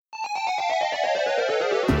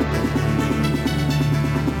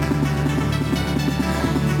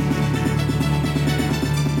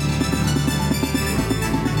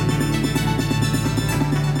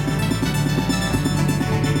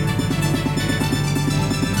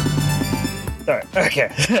Sorry.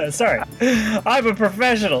 Okay. Sorry. I'm a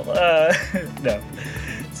professional. No.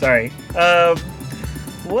 Sorry.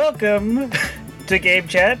 Welcome to Game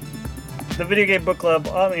Chat, the video game book club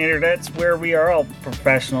on the internet, where we are all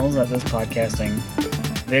professionals at this podcasting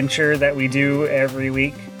venture that we do every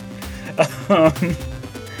week.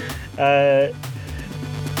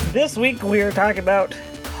 This week we are talking about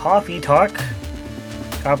Coffee Talk.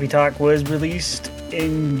 Coffee Talk was released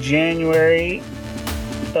in January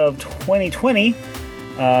of 2020,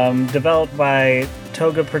 developed by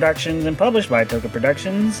Toga Productions and published by Toga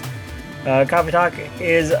Productions. Coffee Talk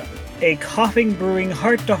is a coughing, brewing,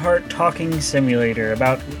 heart-to-heart talking simulator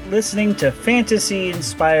about listening to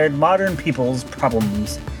fantasy-inspired modern people's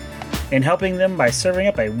problems and helping them by serving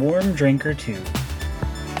up a warm drink or two.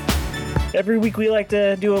 Every week we like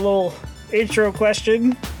to do a little intro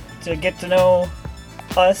question to get to know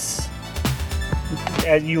us.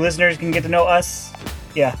 As you listeners can get to know us.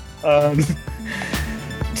 Yeah.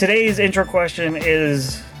 Today's intro question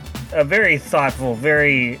is a very thoughtful,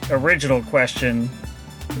 very original question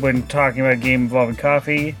when talking about a game involving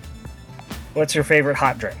coffee. What's your favorite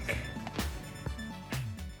hot drink?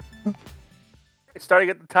 Starting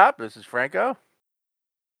at the top, this is Franco.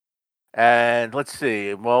 And let's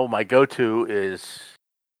see. Well, my go-to is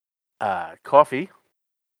coffee.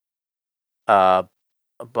 But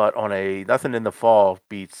on a nothing in the fall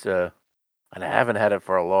beats, and I haven't had it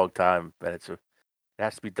for a long time, but it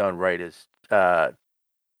has to be done right, is hot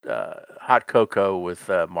cocoa with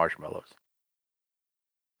marshmallows.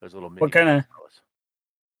 Those little mini What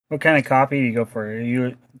kind of coffee do you go for? Are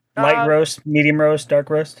you light roast, medium roast, dark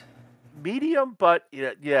roast? Medium, but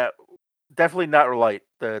yeah, definitely not light.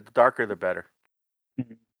 The darker, the better.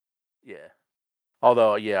 Mm-hmm. Yeah.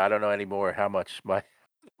 Although, I don't know anymore how much my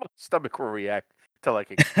stomach will react to like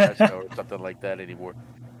espresso or something like that anymore.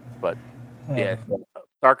 But yeah,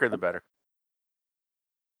 darker the better.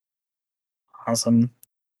 Awesome.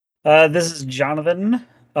 This is Jonathan.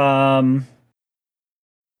 I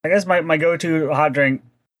guess my go-to hot drink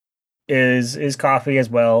is coffee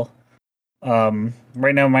as well.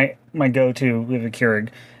 Right now my go-to with a Keurig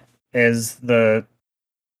is the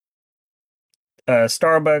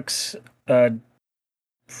Starbucks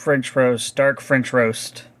French roast, dark French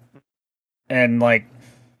roast, and like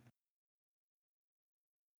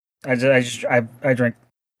I drink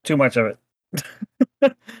too much of it.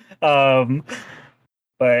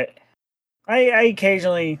 But I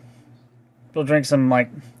occasionally will drink some like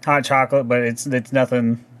hot chocolate, but it's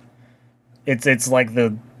nothing. It's like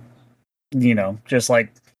the just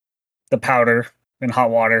like the powder in hot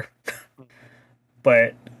water.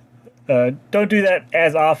 But don't do that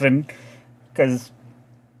as often because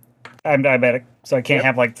I'm diabetic, so I can't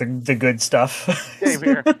have like the good stuff. Same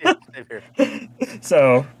here. Same here.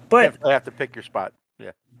 So, but I have to pick your spot.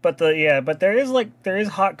 Yeah. But there is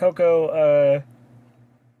hot cocoa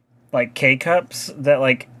like K cups that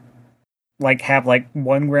like have like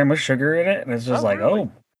 1 gram of sugar in it, and it's just really?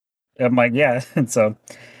 I'm like, yeah. And so,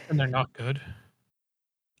 and they're not good.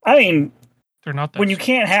 I mean, they're not that when you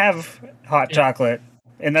can't have hot chocolate,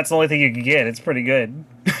 and that's the only thing you can get. It's pretty good.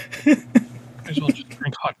 Might as well just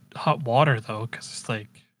drink hot water though, because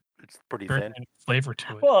it's pretty thin flavor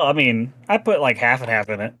to it. Well, I mean, I put like half and half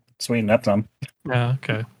in it, sweeten up some. Yeah.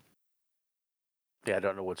 Okay. Yeah, I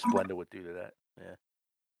don't know what Splenda would do to that. Yeah.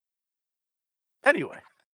 Anyway.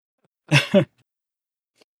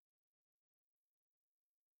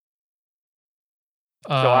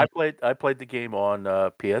 So I played the game on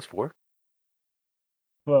PS4.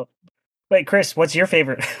 Well, wait, Chris, what's your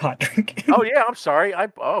favorite hot drink? Oh yeah, I'm sorry.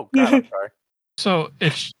 I'm sorry. So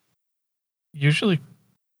it's usually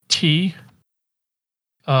tea.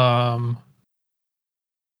 I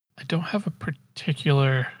don't have a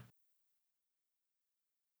particular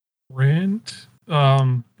brand,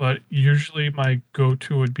 but usually my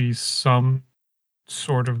go-to would be some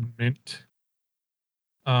sort of mint.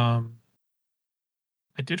 I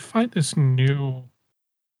did find this new.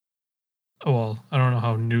 Well, I don't know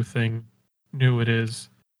how new it is,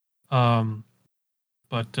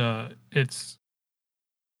 but it's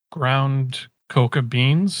ground coca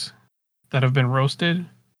beans that have been roasted,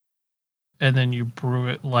 and then you brew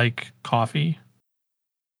it like coffee.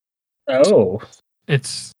 Oh,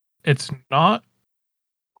 it's not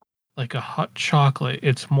like a hot chocolate.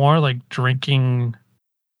 It's more like drinking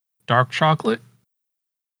dark chocolate.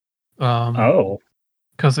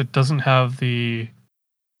 Because it doesn't have the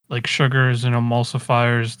like sugars and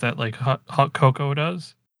emulsifiers that like hot cocoa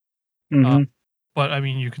does. Mm-hmm. But I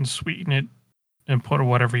mean, you can sweeten it and put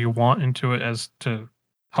whatever you want into it as to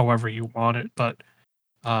however you want it. But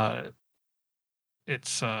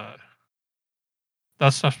it's that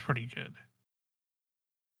stuff's pretty good.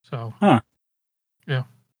 So, Huh. Yeah.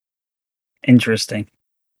 Interesting.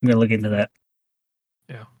 I'm gonna look into that.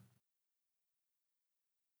 Yeah.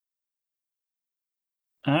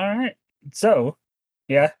 All right. So,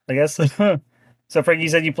 yeah, I guess. So, Frank, you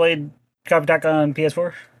said you played Coffee Talk on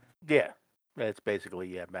PS4? Yeah, it's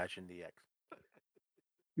basically matching the X.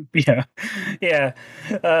 Yeah, yeah.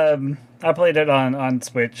 I played it on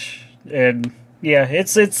Switch, and yeah,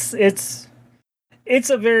 it's a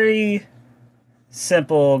very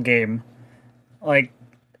simple game. Like,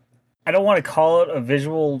 I don't want to call it a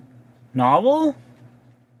visual novel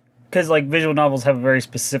because like visual novels have a very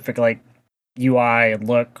specific like UI and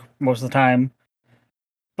look most of the time.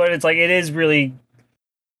 But it's like it is really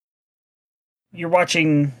you're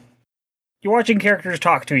watching you're watching characters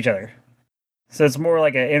talk to each other. So it's more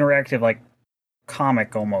like an interactive like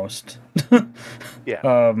comic almost.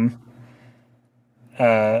 Yeah.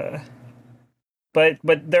 Uh but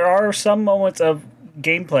there are some moments of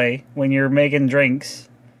gameplay when you're making drinks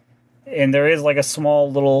and there is like a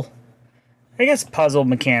small little I guess puzzle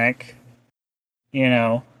mechanic, you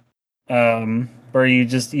know, where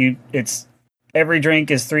you it's every drink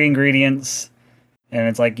is 3 ingredients and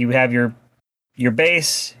it's like you have your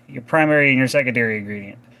base, your primary and your secondary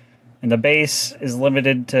ingredient. And the base is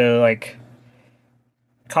limited to like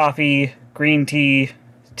coffee, green tea,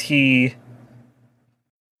 tea,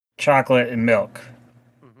 chocolate and milk.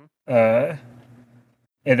 Mm-hmm. Uh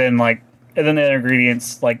and then the other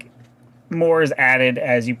ingredients like more is added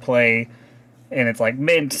as you play and it's like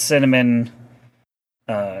mint, cinnamon,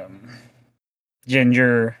 um,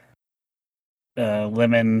 ginger,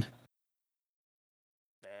 lemon,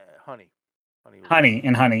 Honey. Honey.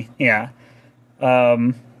 honey, yeah.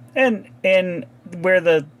 Um, and where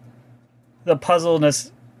the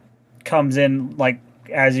puzzleness comes in, like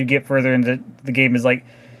as you get further into the game, is like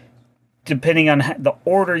depending on the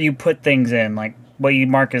order you put things in, like what you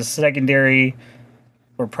mark as secondary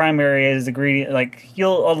or primary as ingredient, like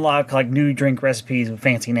you'll unlock like new drink recipes with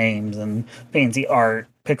fancy names and fancy art,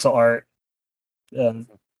 pixel art. Uh,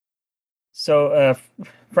 so,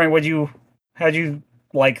 Frank, how'd you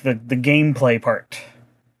like the gameplay part?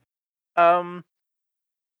 Um,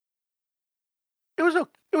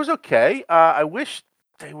 it was okay. I wish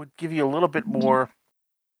they would give you a little bit more.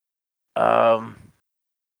 Um,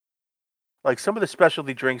 like some of the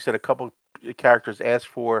specialty drinks that a couple characters asked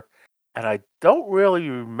for, and I don't really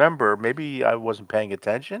remember. Maybe I wasn't paying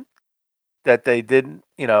attention that they didn't,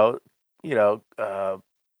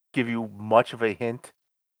 give you much of a hint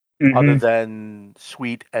other Mm-hmm. than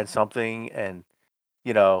sweet and something, and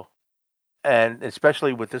you know, and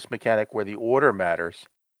especially with this mechanic where the order matters.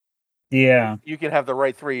 Yeah. You can have the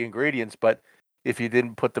right 3 ingredients, but if you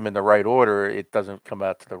didn't put them in the right order, it doesn't come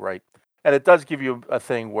out to the right. And it does give you a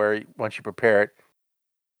thing where once you prepare it,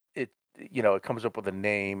 it it comes up with a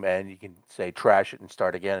name, and you can say trash it and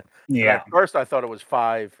start again. And Yeah. at first, I thought it was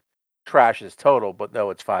 5 trashes total, but no,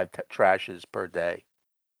 it's 5 trashes per day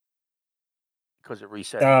because it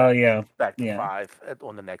resets Oh, yeah. back to Yeah.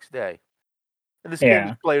 on the next day. And this game is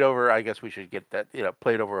Yeah. played over. I guess we should get that.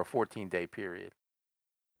 Played over a 14-day period.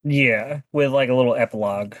 Yeah. With like a little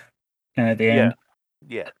epilogue kind of at the Yeah, end.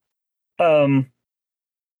 yeah. Um.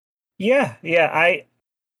 Yeah. Yeah.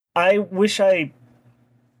 I wish I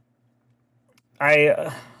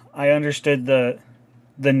understood the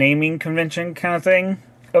naming convention kind of thing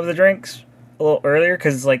of the drinks a little earlier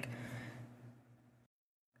because like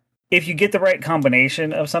if you get the right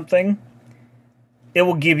combination of something, it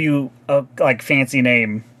will give you a like fancy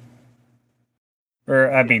name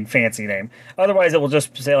or I mean fancy name. Otherwise, it will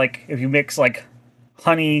just say like if you mix like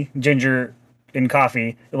honey, ginger, and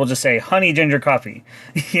coffee, it will just say honey ginger coffee,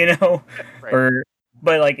 you know, Right. or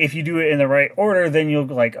but like if you do it in the right order, then you'll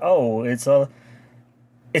be like oh it's a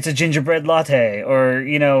gingerbread latte or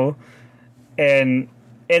you know and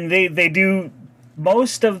they do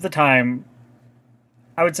most of the time.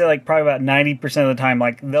 I would say like probably about 90% of the time,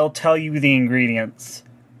 like they'll tell you the ingredients,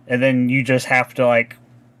 and then you just have to like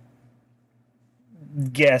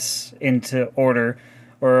guess into order,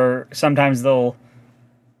 or sometimes they'll,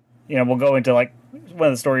 we'll go into like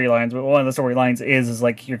one of the storylines, but one of the storylines is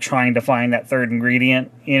like you're trying to find that third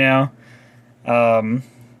ingredient, um,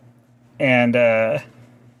 and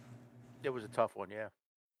It was a tough one, yeah.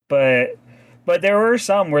 but there were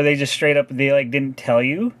some where they just straight up they like didn't tell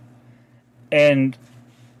you, and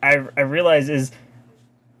I realize is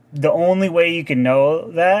the only way you can know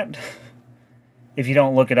that if you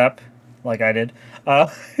don't look it up like I did,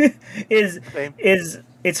 is Same.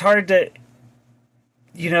 it's hard to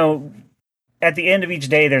at the end of each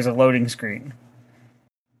day there's a loading screen.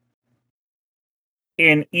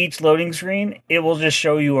 In each loading screen, it will just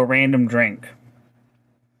show you a random drink.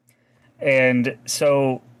 And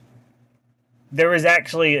so there was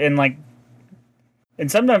actually and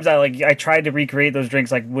sometimes I tried to recreate those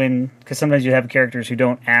drinks because sometimes you have characters who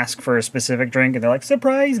don't ask for a specific drink and they're like,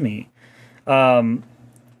 surprise me. Um,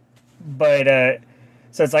 but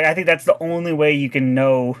so it's like I think that's the only way you can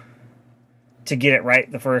know to get it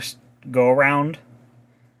right the first go around.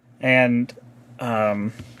 And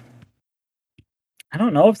I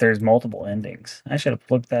don't know if there's multiple endings. I should have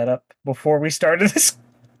looked that up before we started this.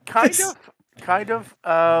 Kind of.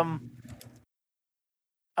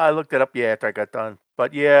 I looked it up, after I got done.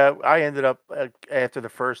 But yeah, I ended up after the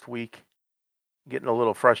first week getting a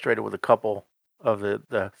little frustrated with a couple of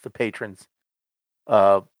the patrons.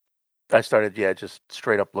 I started, just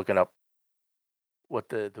straight up looking up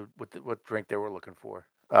what what drink they were looking for.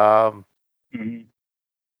 Mhm.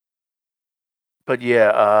 But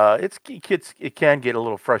yeah, it can get a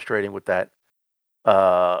little frustrating with that.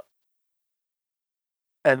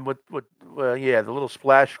 And the little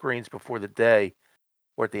splash screens before the day,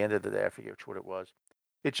 or at the end of the day, I forget what it was.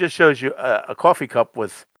 It just shows you a coffee cup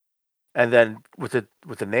and then with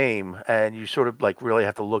the name, and you sort of like really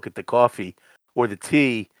have to look at the coffee or the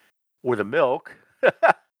tea or the milk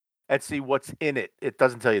and see what's in it. It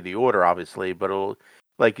doesn't tell you the order, obviously, but it'll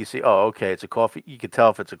like you see, oh, okay, it's a coffee. You can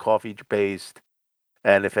tell if it's a coffee based,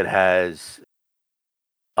 and if it has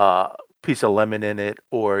a piece of lemon in it,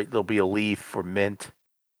 or there'll be a leaf or mint.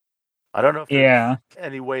 I don't know if there's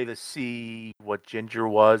any way to see what ginger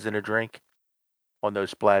was in a drink on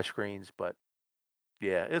those splash screens, but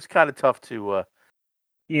yeah, it's kind of tough to.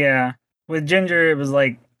 Yeah, with ginger, it was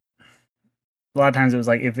like a lot of times it was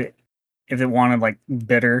like if it wanted like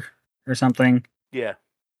bitter or something. Yeah.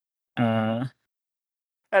 Uh,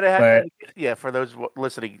 And it had, but for those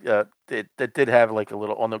listening, it did have like a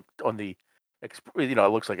little on the, it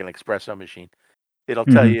looks like an espresso machine. It'll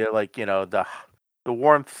tell Mhm. you like the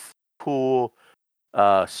warmth, cool,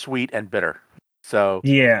 sweet, and bitter. So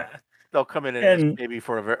yeah, they'll come in and ask and maybe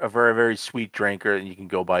for a very very sweet drink, and you can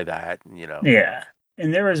go by that. yeah,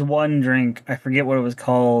 and there was one drink I forget what it was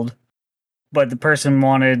called, but the person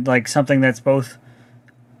wanted like something that's both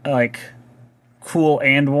like cool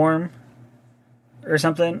and warm or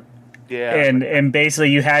something. Yeah. And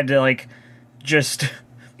basically you had to like just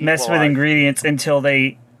mess with Equalize. ingredients until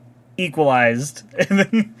they equalized, and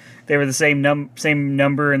then they were the same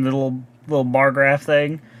number in the little bar graph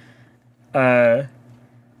thing. And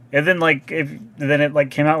then it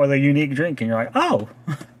like came out with a unique drink, and you're like, oh,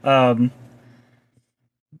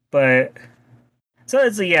 but so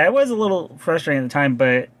it was a little frustrating at the time,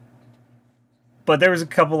 but there was a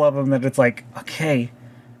couple of them that it's like, okay,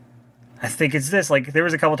 I think it's this. Like there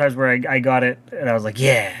was a couple times where I got it and I was like,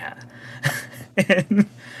 yeah. And,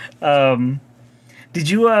 did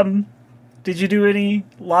you do any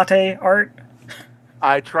latte art?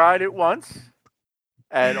 I tried it once,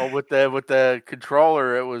 and with the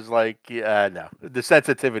controller, it was like, no, the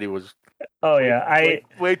sensitivity was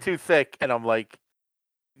way too thick, and I'm like,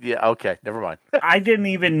 yeah, okay, never mind. I didn't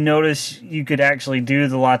even notice you could actually do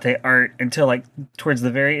the latte art until like towards the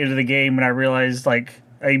very end of the game when I realized like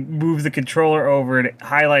I moved the controller over and it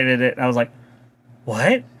highlighted it and I was like,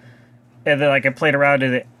 what? And then like I played around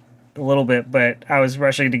in it a little bit, but I was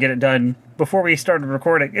rushing to get it done before we started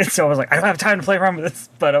recording. And so I was like, I don't have time to play around with this.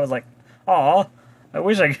 But I was like, aw, I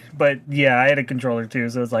wish but yeah, I had a controller too,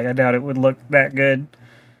 so it's like I doubt it would look that good.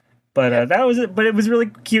 But that was it. But it was really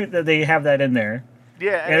cute that they have that in there.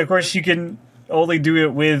 Yeah, and of course you can only do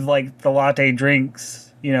it with like the latte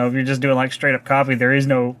drinks. If you're just doing like straight up coffee, there is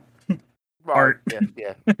no art.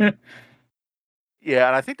 Yeah. Yeah,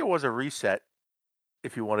 and I think there was a reset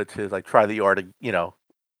if you wanted to like try the art.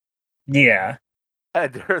 Yeah.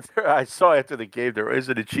 And I saw after the game there is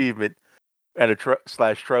an achievement and a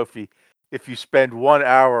slash trophy if you spend 1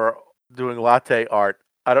 hour doing latte art.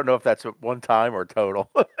 I don't know if that's at one time or total.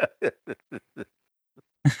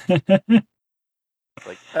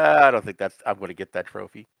 Like, I don't think I'm going to get that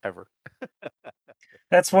trophy ever.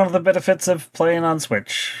 That's one of the benefits of playing on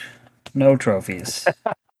Switch. No trophies.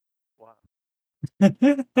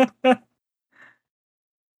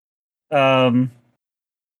 But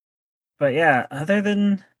yeah, other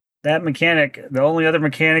than that mechanic, the only other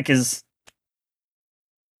mechanic is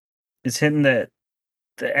hitting the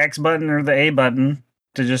X button or the A button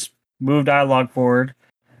to just move dialogue forward,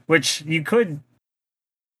 which you could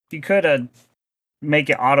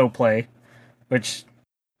make it autoplay, which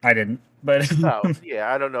I didn't. But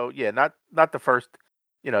I don't know. Yeah, not the first.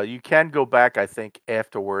 You can go back, I think,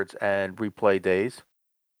 afterwards and replay days.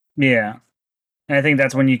 Yeah, and I think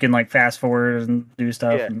that's when you can like fast forward and do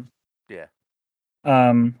stuff. Yeah.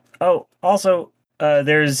 Oh, also,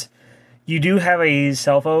 you do have a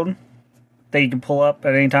cell phone that you can pull up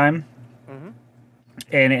at any time,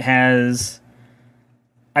 and it has.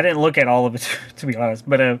 I didn't look at all of it to be honest,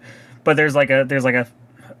 but there's like a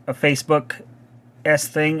Facebook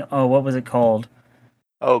thing. Oh, what was it called?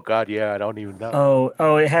 Oh God, yeah, I don't even know.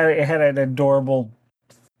 It had an adorable,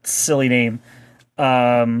 silly name.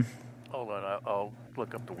 Hold on, I'll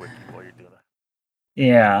look up the wiki while you're doing that.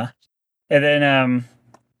 Yeah, and then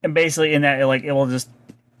and basically in that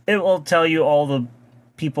it will tell you all the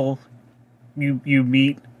people you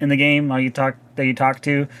meet in the game, that you talk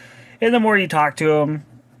to, and the more you talk to them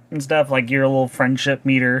and stuff, like your little friendship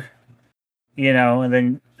meter, and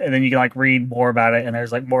then you can like read more about it, and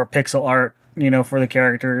there's like more pixel art, for the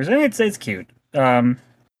characters, and it's cute. But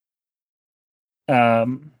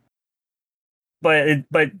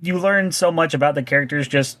you learn so much about the characters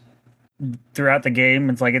just throughout the game.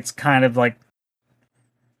 It's kind of like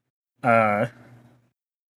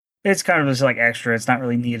it's kind of just like extra. It's not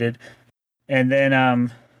really needed. And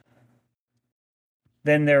then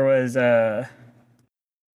there was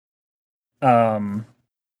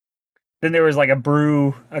like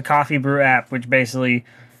a coffee brew app, which basically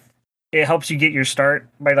it helps you get your start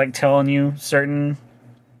by like telling you certain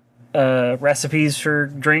recipes for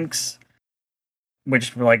drinks,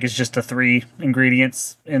 which like is just the 3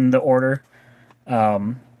 ingredients in the order.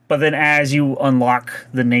 But then as you unlock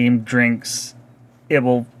the named drinks, it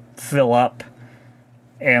will fill up,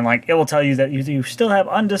 and like it will tell you that you still have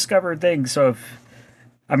undiscovered things. So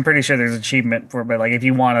I'm pretty sure there's an achievement for it, but like if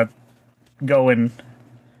you want to go and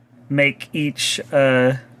make each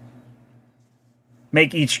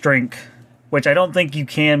drink, which I don't think you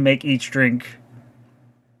can make each drink.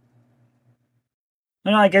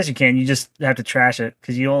 No, I guess you can. You just have to trash it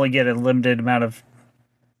because you only get a limited amount of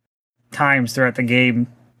times throughout the game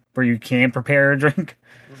where you can prepare a drink.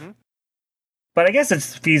 But I guess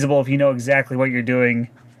it's feasible if you know exactly what you're doing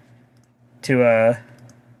to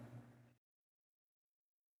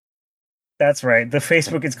That's right. The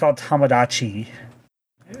Facebook is called Tomodachi.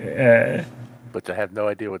 But I have no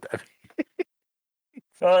idea what that means.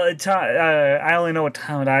 Well, I only know what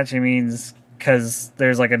Tomodachi means because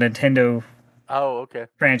there's like a Nintendo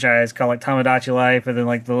franchise called like Tomodachi Life, and then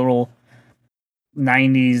like the little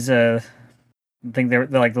 90s I think they're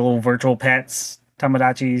like the little virtual pets,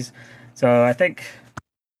 Tamagotchis. So I think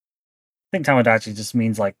Tamagotchi just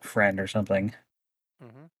means like friend or something.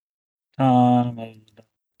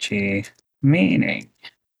 Tamagotchi meaning.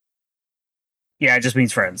 Yeah, it just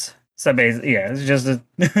means friends. So basically, yeah, it's just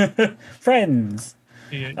friends.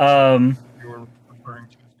 You were referring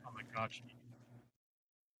to Tamagotchi.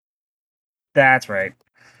 That's right.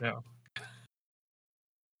 Yeah.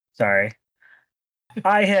 Sorry.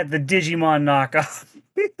 I had the Digimon knockoff.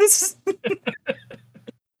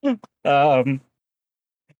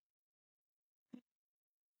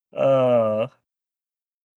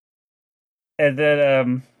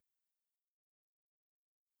 And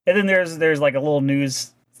then there's like a little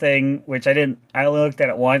news thing, which I only looked at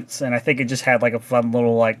it once, and I think it just had like a fun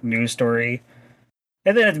little like news story.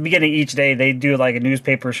 And then at the beginning of each day they do like a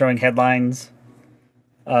newspaper showing headlines.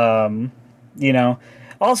 Also,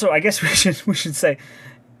 I guess we should say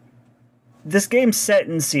this game's set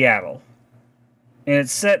in Seattle. And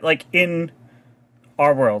it's set like in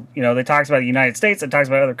our world. They talks about the United States, it talks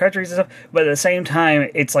about other countries and stuff, but at the same time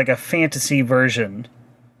it's like a fantasy version.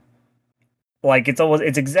 Like it's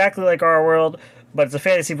exactly like our world, but it's a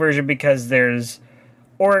fantasy version because there's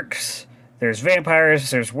orcs, there's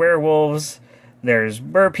vampires, there's werewolves, there's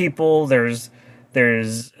mer-people, there's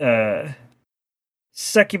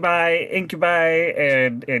succubi, incubi,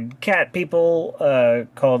 and cat people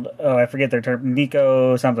called, I forget their term,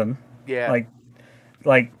 Nico something. Yeah.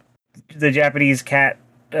 Like the Japanese cat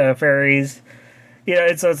fairies.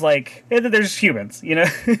 And so it's like, and then there's humans,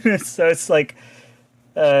 so it's like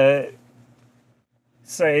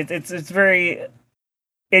so it's very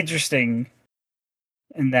interesting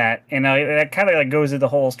in that, and that kind of like goes into the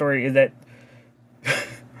whole story, is that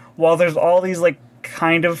while there's all these like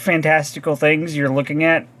kind of fantastical things you're looking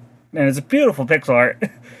at, and it's a beautiful pixel art,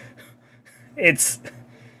 it's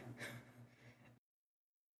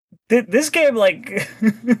this game like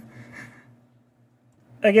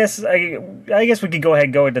I guess we could go ahead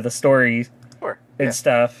and go into the story and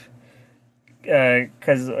stuff.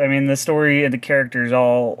 Because the story and the characters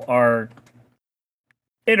all are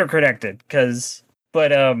interconnected.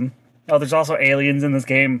 But there's also aliens in this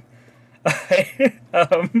game.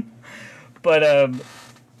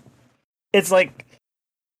 It's like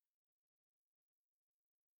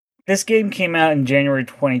this game came out in January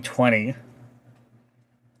 2020,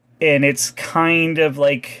 and it's kind of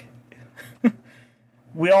like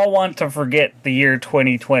we all want to forget the year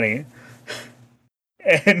 2020.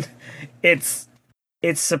 And it's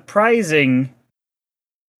surprising,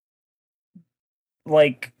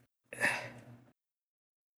 like,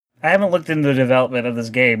 I haven't looked into the development of this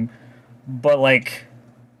game, but like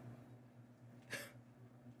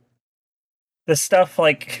the stuff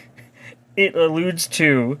like it alludes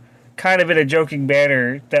to kind of in a joking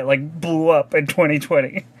manner that like blew up in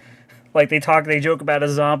 2020. Like they joke about a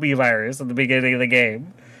zombie virus at the beginning of the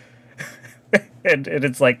game. And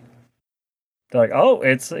it's like they're like, "Oh,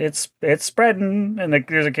 it's spreading." And like,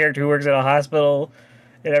 there's a character who works at a hospital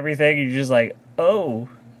and everything. And you're just like, "Oh."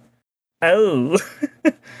 Cuz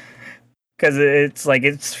it's like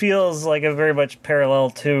it feels like a very much parallel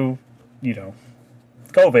to, you know,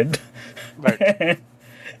 COVID. Right.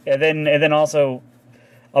 And then also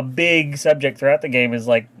a big subject throughout the game is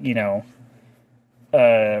like,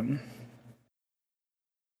 um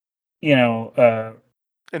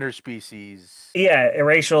Interspecies.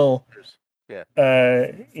 racial Yeah.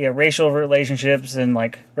 racial relationships and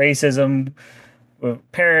like racism with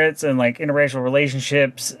parents and like interracial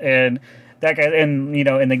relationships and that guy. And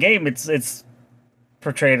in the game it's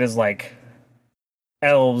portrayed as like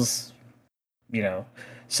elves,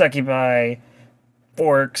 succubi,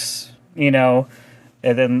 orcs, and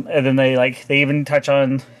then they even touch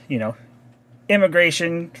on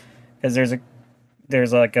immigration, because there's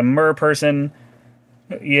like a mer person,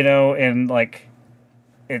 and like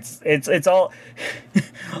it's all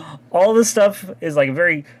all this stuff is like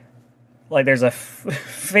very, like, there's a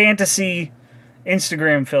fantasy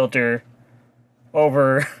Instagram filter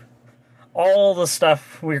over all the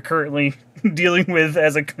stuff we're currently dealing with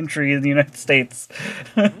as a country in the United States.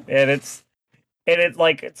 And it's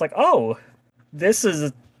like, oh, this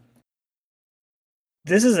is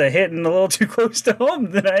a hitting a little too close to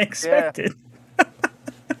home than I expected.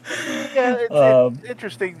 Yeah, Um, it's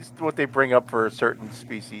interesting what they bring up for certain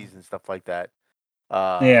species and stuff like that.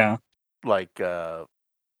 yeah. Like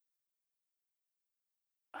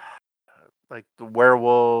like the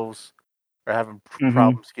werewolves are having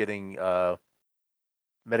problems getting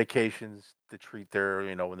medications to treat their,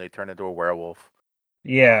 when they turn into a werewolf.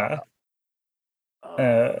 Yeah.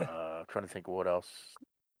 I'm trying to think of what else.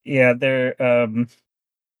 Yeah, they're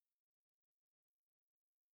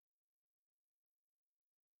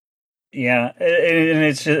yeah, and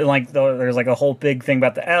it's just like there's like a whole big thing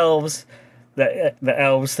about the elves. That the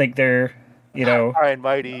elves think they're, High and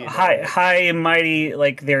mighty. high and mighty,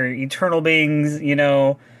 like they're eternal beings,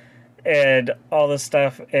 and all this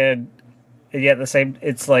stuff. And yet the same,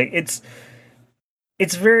 it's like it's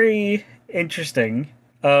very interesting.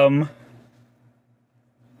 But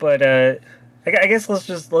I guess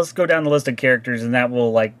let's go down the list of characters, and that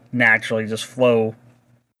will like naturally just flow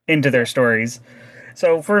into their stories.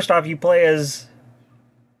 So first off, you play as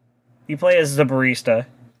the barista.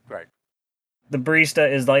 Right. The barista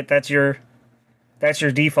is like that's your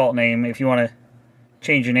default name. If you want to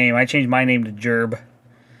change your name, I changed my name to Jerb.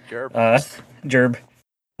 Jerb. Jerb.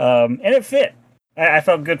 And it fit. I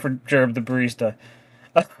felt good for Jerb the barista.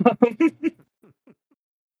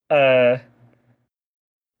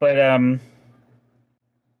 But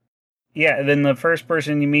yeah. Then the first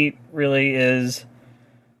person you meet really is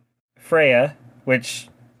Freya, which,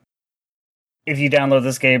 if you download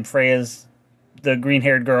this game, Freya's the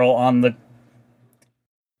green-haired girl on the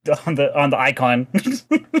icon.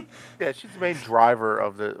 Yeah, she's the main driver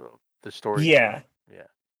of the story. Yeah.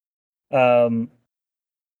 Yeah.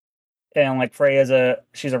 And like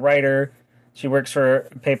she's a writer. She works for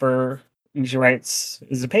a paper. And she writes,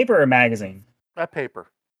 is it a paper or a magazine? A paper.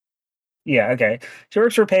 Yeah, okay. She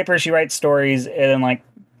works for a paper. She writes stories, and then like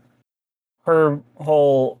her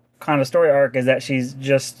whole kind of story arc is that she's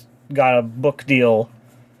just got a book deal,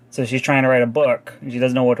 so she's trying to write a book. She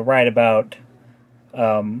doesn't know what to write about.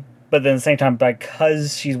 But then at the same time,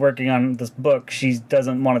 because she's working on this book, she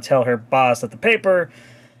doesn't want to tell her boss at the paper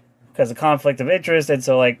because of conflict of interest, and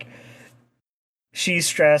so like she's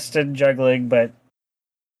stressed and juggling. But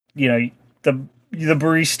the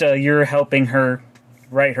barista, you're helping her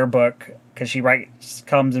write her book, because she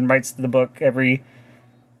comes and writes the book every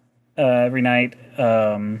night.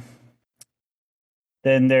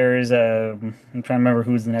 Then there's I'm trying to remember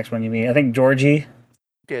who's the next one you meet. I think Georgie.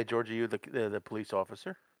 Yeah, Georgie, you the police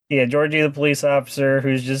officer. Yeah, Georgie the police officer,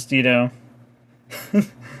 who's just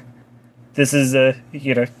this is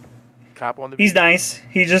Cop on the. He's nice.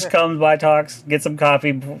 He just comes by, talks, gets some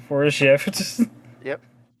coffee before his shift. Yep.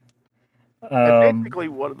 And basically,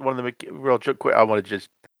 one of the real quick, I want to just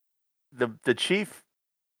the chief,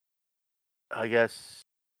 I guess,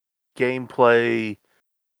 gameplay,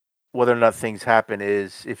 whether or not things happen,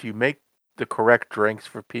 is if you make the correct drinks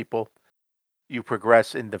for people, you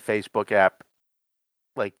progress in the Facebook app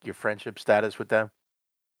like your friendship status with them,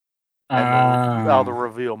 and they'll Oh,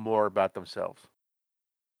 reveal more about themselves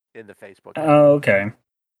in the Facebook app. okay.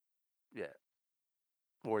 Yeah,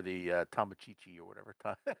 or the Tamachichi or whatever.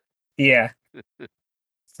 Yeah.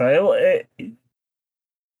 So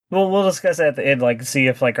we'll discuss it at the end, like see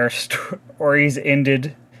if like our stories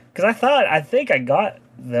ended. Because I think I got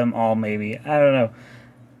them all. Maybe I don't know.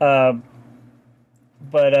 Uh,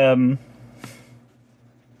 but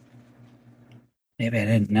maybe I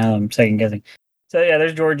didn't. Now I'm second guessing. So yeah,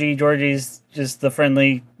 there's Georgie. Georgie's just the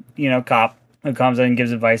friendly, cop who comes in and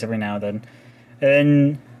gives advice every now and then.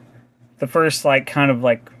 And the first like kind of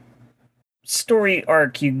like story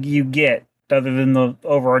arc you get, other than the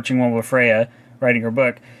overarching one with Freya writing her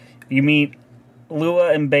book, you meet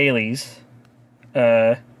Lua and Bailey's.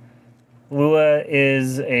 Uh, Lua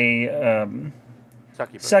is a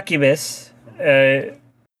succubus,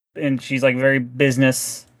 and she's like very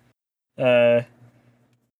uh,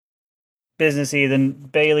 businessy. Then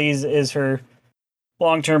Bailey's is her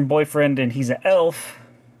long-term boyfriend, and he's an elf,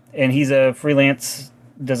 and he's a freelance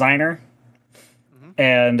designer,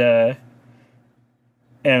 and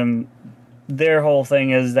and their whole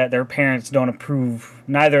thing is that their parents don't approve.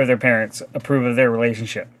 Neither of their parents approve of their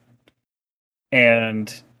relationship,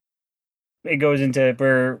 and it goes into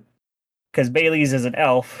where, because Bailey's is an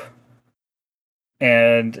elf,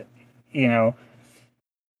 and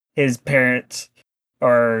his parents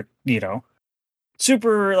are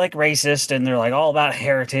super like racist, and they're like all about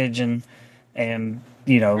heritage and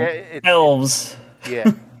elves.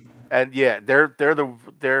 Yeah, and yeah,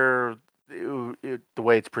 the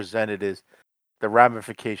way it's presented is the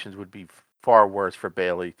ramifications would be far worse for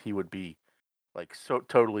Bailey. He would be like so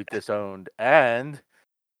totally disowned, and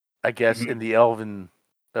I guess in the elven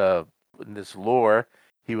in this lore,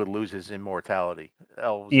 he would lose his immortality.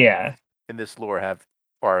 Elves in this lore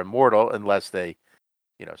are immortal unless they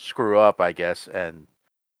screw up, I guess, and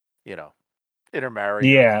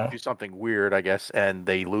intermarry or do something weird, I guess, and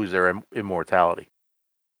they lose their immortality.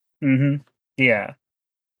 Yeah.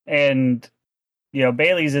 And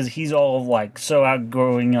Bailey's he's all like so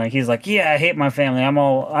outgoing, like he's like, yeah, I hate my family,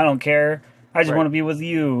 I don't care, I just want to be with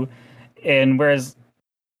you. And whereas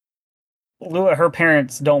Lua, her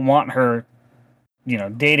parents don't want her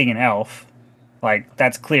dating an elf, like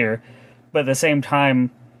that's clear, but at the same time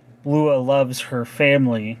Lua loves her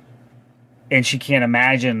family, and she can't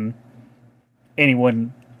imagine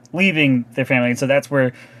anyone leaving their family. And so that's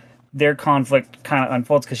where their conflict kind of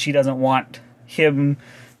unfolds, because she doesn't want him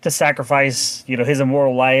to sacrifice his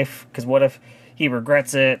immortal life, because what if he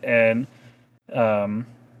regrets it, and and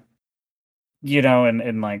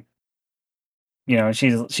like she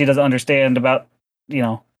doesn't understand about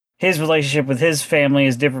his relationship with his family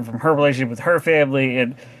is different from her relationship with her family,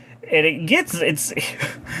 and it's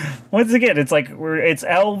once again it's like it's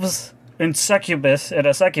elves and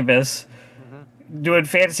a succubus doing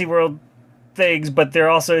fantasy world things, but they're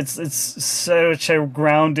also it's such a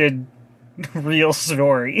grounded real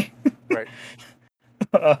story. Right.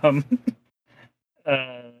 um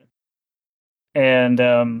and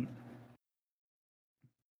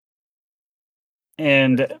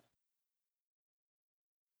and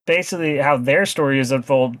basically how their story is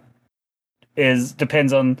unfold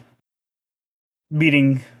depends on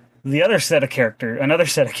meeting another set of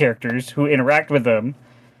characters who interact with them,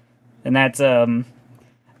 and that's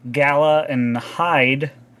Gala and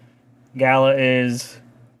Hyde. Gala is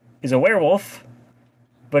a werewolf,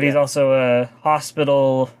 but he's also a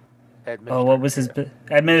hospital. What was his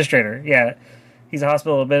administrator? Yeah, he's a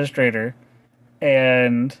hospital administrator,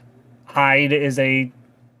 and Hyde is a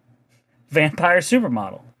vampire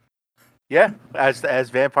supermodel. Yeah, as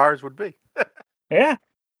vampires would be. Yeah,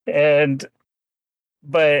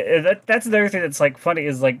 but that's another thing that's like funny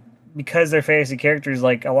is like, because they're fantasy characters,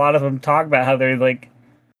 like a lot of them talk about how they're like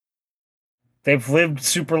they've lived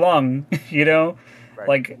super long, Right.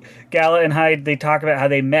 Like Gala and Hyde, they talk about how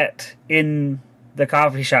they met in the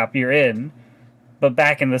coffee shop you're in, but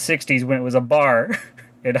back in the 60s when it was a bar,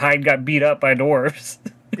 and Hyde got beat up by dwarves.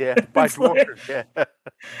 Yeah, by dwarves. Yeah.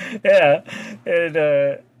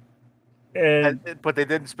 Yeah, but they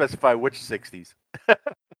didn't specify which 60s.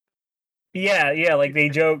 Yeah, like they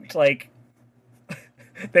joked that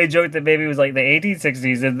maybe it was like the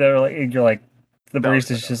 1860s, and they're like, and you're like, the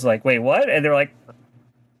barista's just like, wait, what? And they're like,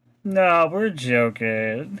 no, we're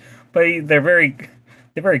joking. But they're very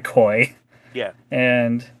coy. Yeah.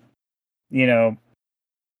 And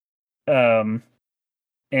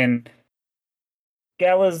and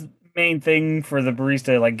Gala's main thing for the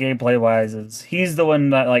barista, like gameplay wise, is he's the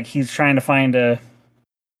one that like he's trying to find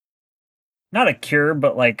not a cure,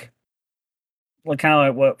 but like kind of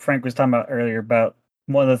like what Frank was talking about earlier about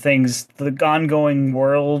one of the things, the ongoing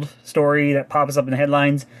world story that pops up in the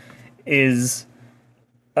headlines is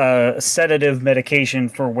a sedative medication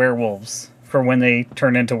for werewolves for when they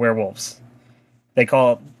turn into werewolves. They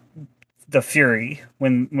call it the fury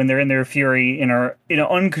when they're in their fury in an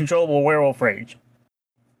uncontrollable werewolf rage.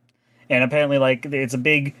 And apparently, like, it's a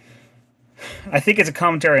big. I think it's a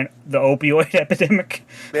commentary on the opioid epidemic.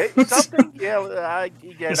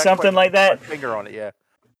 Something, Something like that. Finger on it, yeah.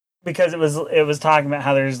 Because it was talking about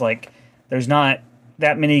how there's not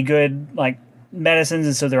that many good like medicines,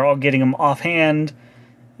 and so they're all getting them offhand,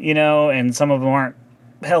 and some of them aren't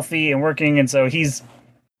healthy and working, and so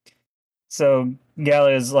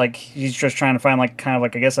Gala is like he's just trying to find like kind of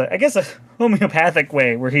like I guess a homeopathic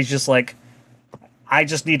way where he's just like, I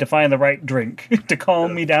just need to find the right drink to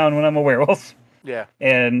calm me down when I'm a werewolf. Yeah.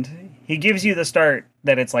 And he gives you the start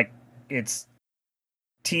that it's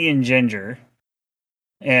tea and ginger.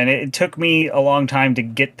 And it took me a long time to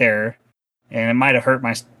get there, and it might have hurt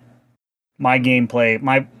my gameplay,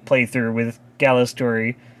 my playthrough with Gala's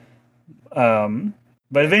story. But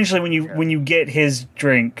eventually, when you get his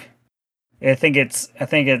drink, I think it's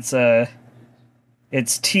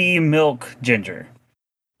tea, milk, ginger.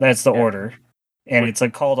 That's the order, and it's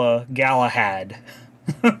called a Galahad.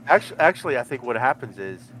 Actually, I think what happens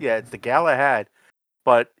is, it's the Galahad,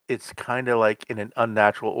 but it's kind of like in an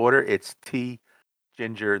unnatural order. It's tea,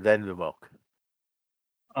 ginger, then the milk.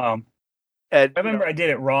 And I remember I did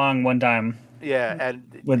it wrong one time. Yeah,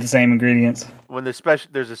 and with the same ingredients. When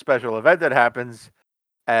there's a special event that happens,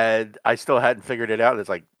 and I still hadn't figured it out. It's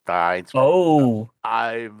like,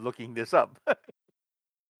 I'm looking this up.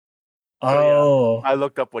 I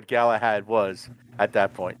looked up what Galahad was at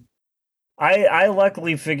that point. I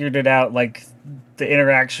luckily figured it out like the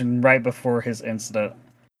interaction right before his incident.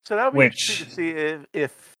 So that would be interesting to see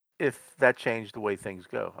if that changed the way things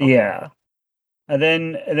go. Okay. Yeah. And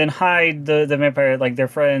then Hyde, the vampire, like they're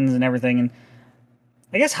friends and everything, and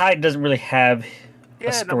I guess Hyde doesn't really have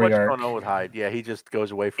a story arc. I don't know with Hyde. Yeah, he just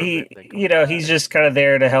goes away from it. He's just kind of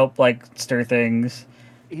there to help like stir things.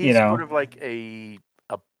 He's sort of like a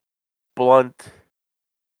blunt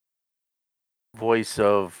voice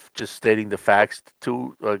of just stating the facts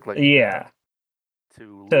to Lua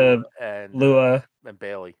and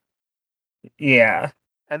Bailey. Yeah.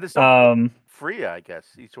 And this Freya, I guess.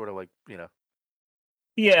 He's sort of like,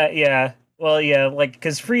 Yeah. Well, yeah, like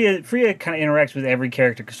because Freya kind of interacts with every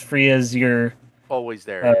character because Freya's your always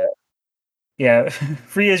there.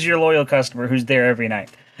 Freya's your loyal customer who's there every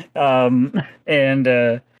night. And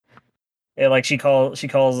like she calls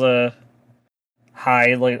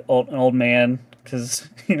Hyde like an old man because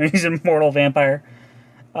he's an immortal vampire.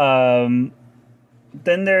 Then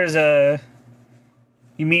there's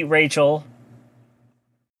you meet Rachel,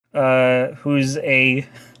 who's a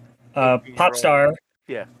pop star.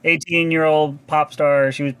 Yeah. 18-year-old pop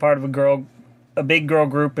star. She was part of a big girl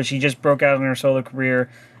group, but she just broke out in her solo career.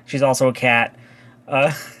 She's also a cat.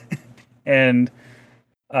 And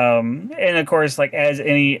of course, like as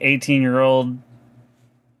any 18-year-old,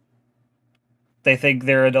 they think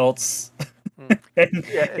they're adults. and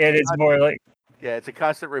it's more like... Yeah, it's a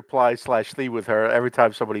constant reply / lead with her every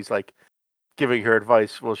time somebody's like giving her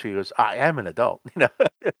advice. Well, she goes, I am an adult.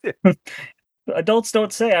 Adults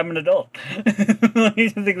don't say I'm an adult.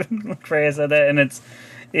 I think Freya said that, and it's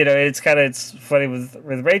it's funny with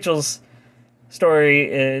Rachel's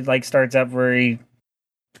story. It like starts up very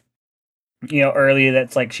early.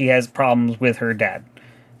 That's like she has problems with her dad,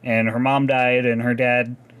 and her mom died, and her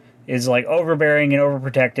dad is like overbearing and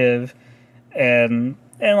overprotective, and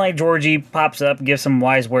like Georgie pops up, gives some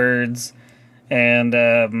wise words, and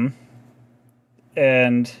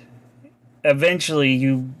eventually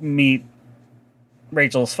you meet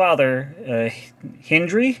Rachel's father,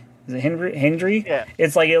 Henry. Is it Henry? Yeah.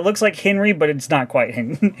 It's like it looks like Henry, but it's not quite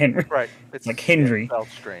Henry. Right. It's like Henry. It felt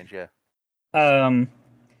strange, yeah. And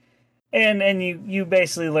you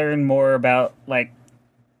basically learn more about like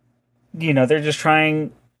they're just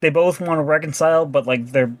trying. They both want to reconcile, but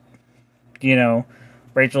like they're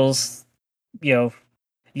Rachel's young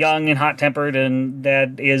and hot tempered, and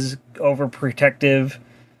Dad is overprotective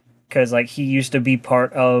because like he used to be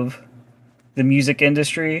part of the music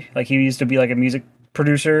industry. Like he used to be like a music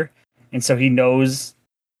producer, and so he knows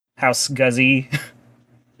how scuzzy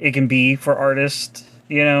it can be for artists,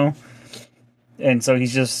 and so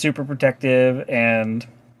he's just super protective, and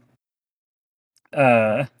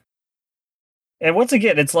once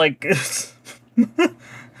again it's like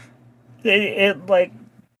it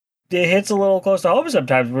hits a little close to home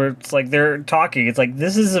sometimes where it's like they're talking. It's like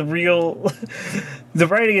this is a real the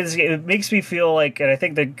writing it makes me feel like, and I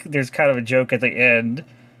think that there's kind of a joke at the end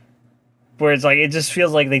where it's like it just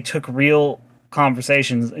feels like they took real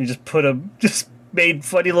conversations and just made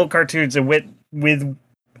funny little cartoons and went with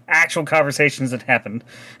actual conversations that happened.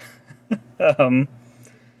 um,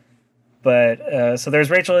 but so there's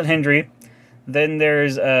Rachel and Hendry. Then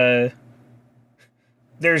there's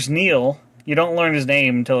Neil. You don't learn his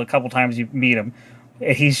name until a couple times you meet him.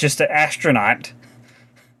 He's just an astronaut.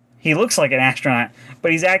 He looks like an astronaut,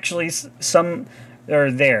 but he's actually some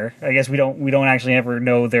or there. I guess we don't actually ever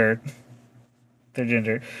know their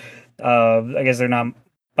gender. I guess they're not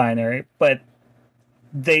binary, but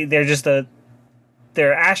they're just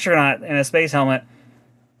they're astronaut in a space helmet.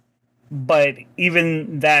 But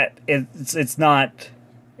even that, it's not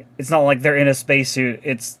like they're in a spacesuit.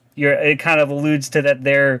 It kind of alludes to that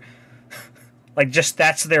they're like just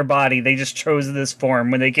that's their body. They just chose this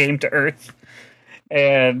form when they came to Earth,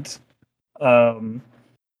 and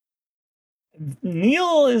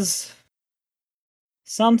Neil is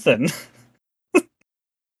something.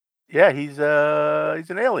 Yeah, he's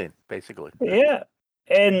an alien, basically. Yeah.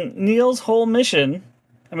 And Neil's whole mission,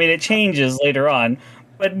 I mean, it changes later on,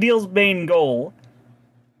 but Neil's main goal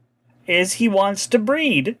is he wants to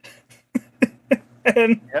breed.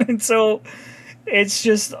 and so it's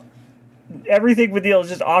just everything with Neil is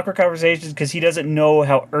just awkward conversations because he doesn't know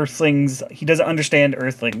he doesn't understand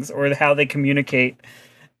Earthlings or how they communicate.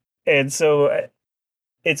 And so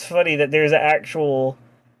it's funny that there's an actual,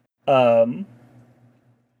 like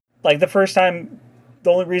the first time,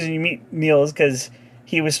 the only reason you meet Neil is because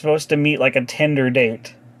he was supposed to meet like a Tinder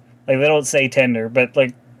date. Like they don't say Tinder, but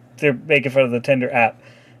like they're making fun of the Tinder app,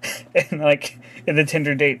 and the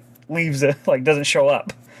Tinder date leaves it, like doesn't show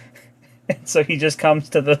up, and so he just comes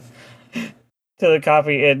to the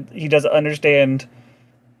coffee and he doesn't understand.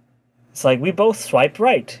 It's like we both swiped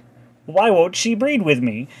right. Why won't she breed with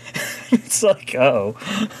me? It's like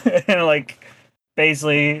and like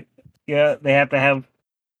basically, yeah, they have to have.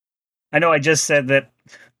 I know I just said that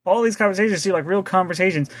all these conversations seem like real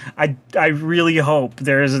conversations. I really hope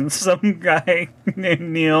there isn't some guy named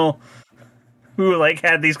Neil who like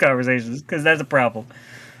had these conversations because that's a problem.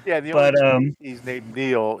 Yeah, the only reason he's named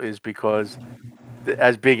Neil is because,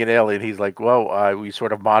 as being an alien, he's like, well, we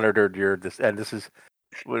sort of monitored and this is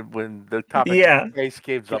when the topic of space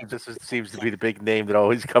comes up. This seems to be the big name that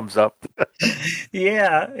always comes up.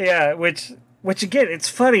 yeah, which again, it's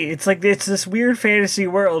funny. It's like it's this weird fantasy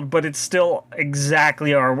world, but it's still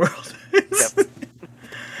exactly our world.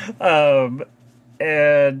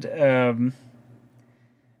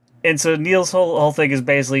 And so Neil's whole thing is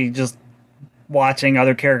basically just watching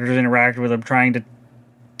other characters interact with him, trying to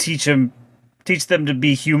teach them to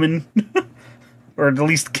be human, or at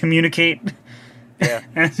least communicate. Yeah.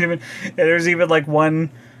 And there's even like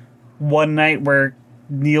one night where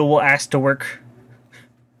Neil will ask to work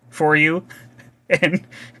for you and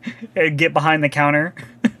get behind the counter,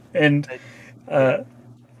 and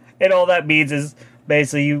all that means is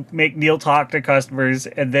basically you make Neil talk to customers,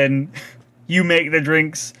 and then you make the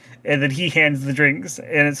drinks, and then he hands the drinks.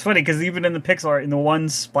 And it's funny because even in the pixel art, in the one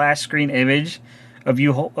splash screen image of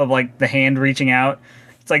like the hand reaching out,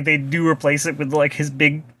 it's like they do replace it with like his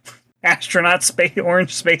big astronaut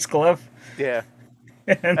orange space glove. Yeah.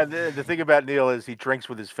 And the thing about Neil is he drinks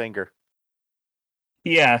with his finger.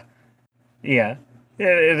 Yeah.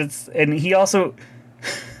 And he also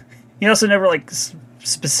never like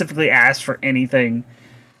specifically asked for anything.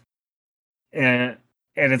 And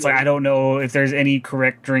it's like I don't know if there's any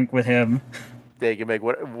correct drink with him. Yeah, you can make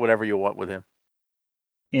whatever you want with him.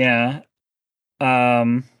 Yeah.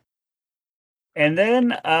 And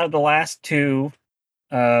then the last two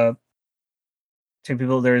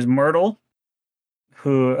people, there's Myrtle,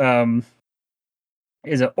 who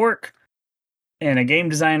is an orc and a game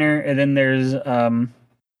designer, and then there's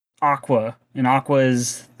Aqua, and Aqua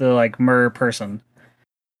is the like mer person.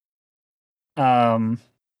 And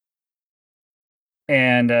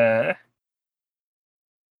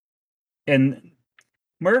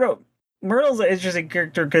Myrtle's an interesting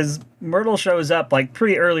character because Myrtle shows up like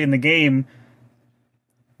pretty early in the game,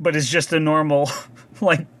 but is just a normal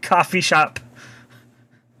like coffee shop,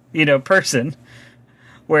 person,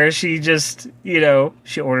 where she just,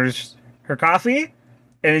 she orders her coffee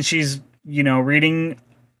and then she's, reading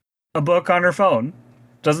a book on her phone.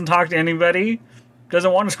 Doesn't talk to anybody,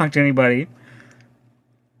 doesn't want to talk to anybody.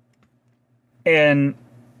 And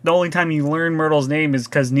the only time you learn Myrtle's name is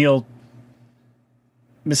because Neil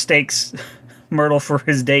mistakes Myrtle for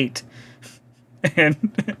his date. And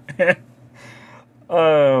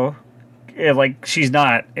like she's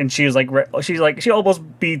not, and she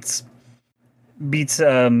almost beats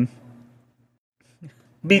Neil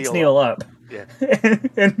up. Yeah.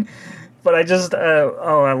 and But I just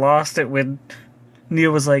I lost it when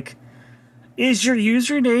Neil was like, "Is your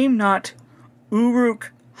username not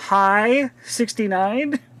Uruk High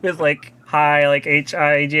 69 with like high like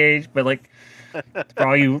HIGH, but like for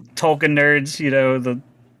all you Tolkien nerds,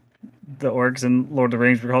 the orcs in Lord of the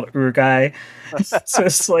Rings were called Uruk-hai. So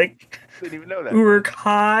it's like Didn't even know that.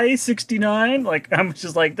 Uruk-hai 69. Like I'm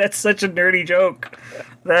just like that's such a nerdy joke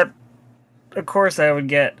that of course I would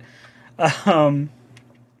get. Um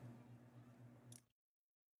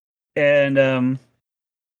and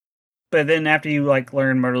but then after you like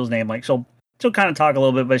learn Myrtle's name, like she'll kind of talk a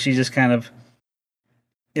little bit, but she just kind of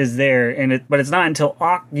is there, but it's not until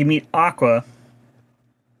you meet Aqua.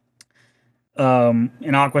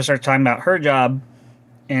 And Aqua starts talking about her job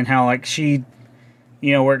and how like she,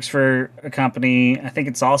 works for a company. I think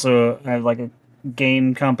it's also like a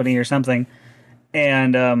game company or something,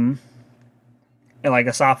 and like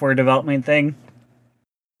a software development thing.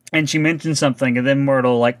 And she mentions something, and then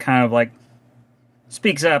Myrtle like kind of like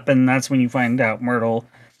speaks up, and that's when you find out Myrtle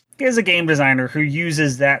is a game designer who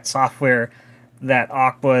uses that software that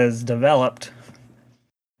Aqua has developed.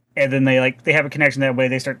 And then they have a connection that way.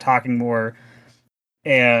 They start talking more,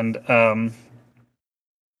 and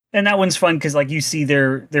that one's fun because like you see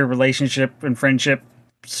their relationship and friendship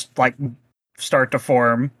like start to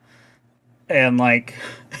form, and like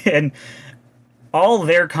and all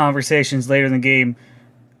their conversations later in the game,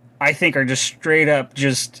 I think, are just straight up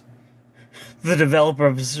just the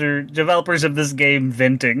developers of this game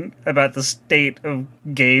venting about the state of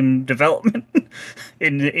game development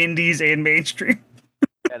in the indies and mainstream.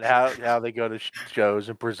 And how they go to shows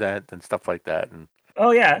and present and stuff like that. And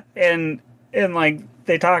oh yeah, and like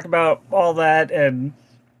they talk about all that, and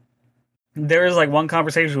there was like one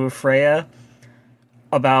conversation with Freya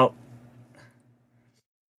about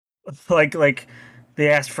like they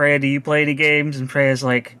asked Freya, "Do you play any games?" And Freya's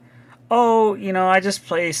like, "Oh, I just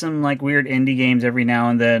play some like weird indie games every now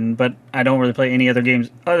and then, but I don't really play any other games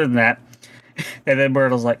other than that." And then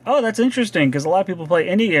Myrtle's like, "Oh, that's interesting because a lot of people play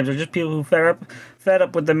indie games. They're just people who fed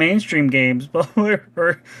up with the mainstream games."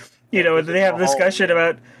 or they have a discussion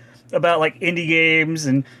about like indie games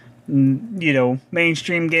and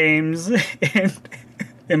mainstream games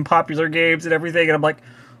and popular games and everything. And I'm like,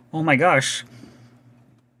 oh my gosh,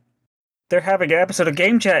 they're having an episode of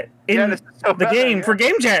Game Chat in the game for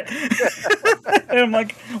Game Chat. And I'm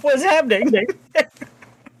like, what's happening? And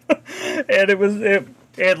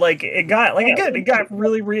it got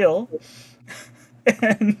really real.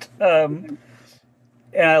 And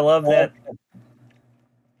I love that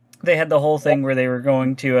they had the whole thing where they were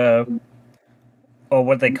going to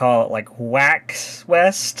what they call it, like Wax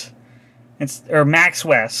West. Or Max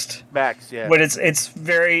West. Max, yeah. But it's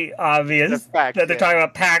very obvious that they're talking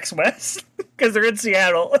about PAX West because they're in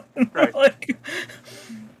Seattle. Right.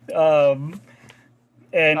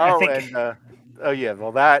 And I think.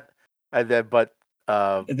 Well, that, and then, but.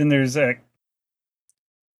 And then there's a.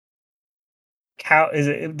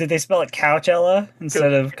 Did they spell it Couchella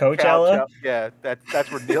instead of Coachella? Yeah,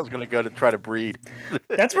 that's where Neil's going to go to try to breed.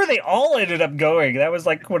 That's where they all ended up going. That was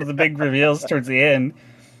like one of the big reveals towards the end.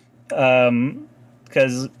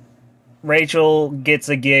 Because Rachel gets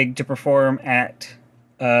a gig to perform at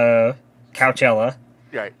Coachella,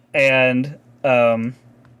 right? And her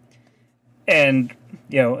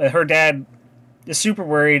dad is super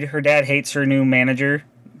worried. Her dad hates her new manager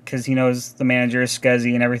because he knows the manager is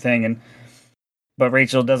scuzzy and everything, but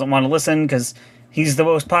Rachel doesn't want to listen because he's the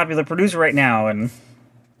most popular producer right now, and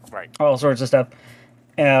right, all sorts of stuff.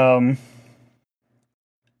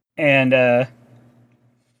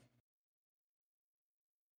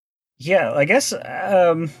 Yeah, I guess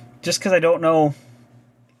just because I don't know,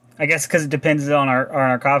 I guess because it depends on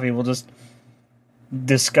our coffee, we'll just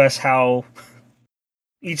discuss how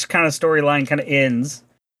each kind of storyline kind of ends.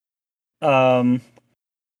 So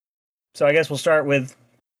I guess we'll start with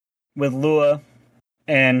Lua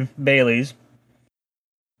and Bailey's.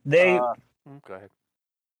 Go ahead.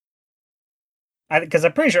 Because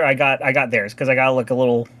I'm pretty sure I got theirs because I got like a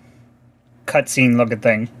little cutscene looking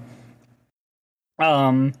thing.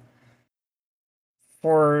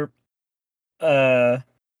 For Lou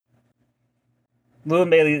and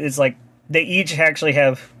Bailey, it's like they each actually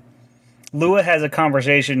have. Lua has a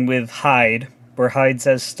conversation with Hyde where Hyde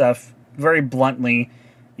says stuff very bluntly,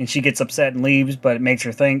 and she gets upset and leaves, but it makes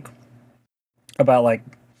her think about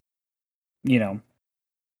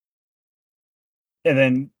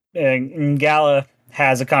and then Gala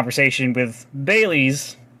has a conversation with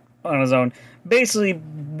Bailey's on his own. Basically,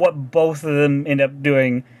 what both of them end up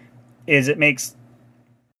doing is it makes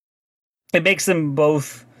them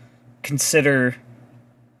both consider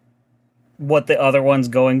what the other one's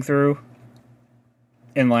going through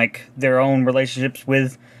in like their own relationships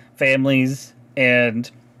with families, and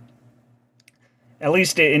at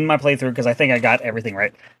least in my playthrough, because I think I got everything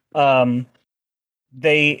right.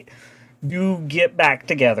 They do get back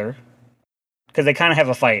together because they kind of have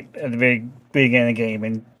a fight at the very beginning of the game,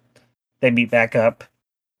 and they meet back up.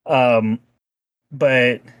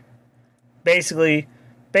 But basically,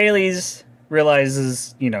 Bailey's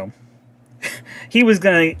realizes, he was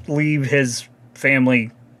gonna leave his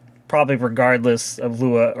family probably regardless of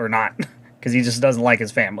Lua or not, because he just doesn't like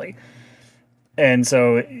his family. And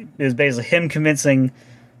so it was basically him convincing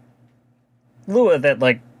Lua that,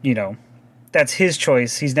 like, that's his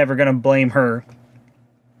choice. He's never gonna blame her,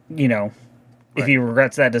 if he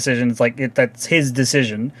regrets that decision. It's like, that's his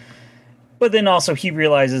decision. But then also he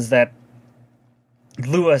realizes that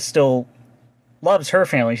Lua still loves her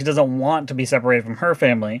family. She doesn't want to be separated from her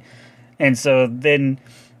family. And so then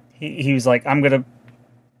he was like, I'm going to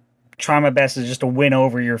try my best to just to win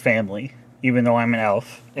over your family, even though I'm an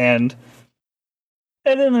elf. And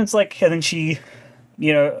then it's like, and then she,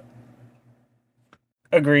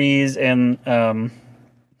 agrees, and then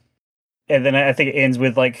I think it ends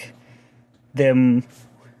with like them,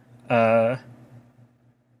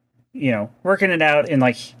 working it out, and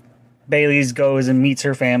like Bailey's goes and meets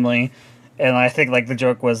her family, and I think like the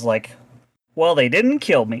joke was like, well, they didn't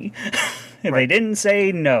kill me. They didn't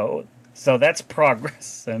say no. So that's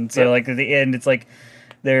progress. And so like at the end, it's like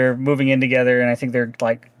they're moving in together, and I think they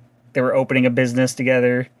were opening a business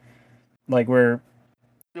together. Like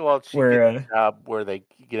she gets a job where they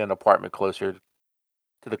get an apartment closer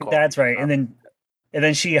to the coffee That's right. shop. And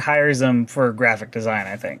then she hires them for graphic design,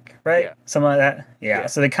 I think. Right? Yeah. Something like that. Yeah.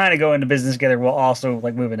 So they kind of go into business together while also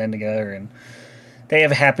like moving in together, and they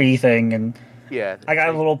have a happy thing. And I got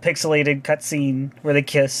a little pixelated cutscene where they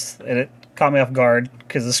kiss, and it caught me off guard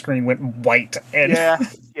because the screen went white. And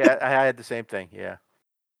I had the same thing. Yeah.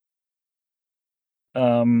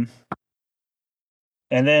 And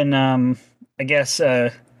then I guess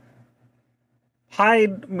Hyde.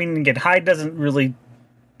 I mean, again, Hyde doesn't really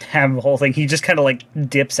have the whole thing. He just kind of like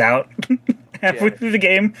dips out halfway through the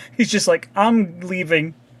game. He's just like, I'm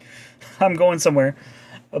leaving. I'm going somewhere.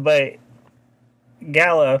 But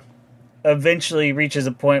Gala eventually reaches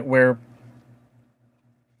a point where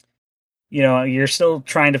you're still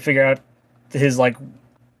trying to figure out his like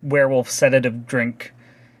werewolf sedative drink,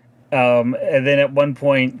 and then at one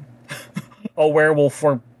point a werewolf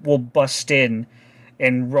will bust in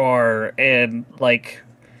and roar, and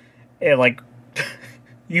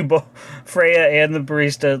you both, Freya and the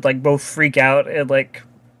barista, like both freak out,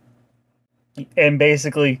 and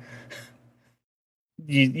basically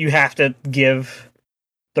you have to give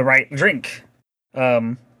the right drink.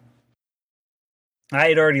 I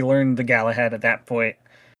had already learned the Galahad at that point.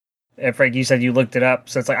 And Frank, you said you looked it up,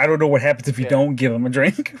 so it's like, I don't know what happens if you don't give him a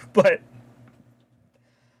drink, but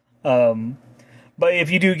if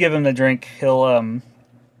you do give him the drink, he'll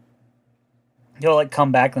like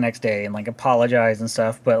come back the next day and like apologize and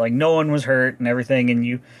stuff, but like no one was hurt and everything, and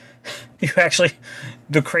you actually,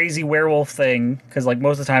 the crazy werewolf thing, because like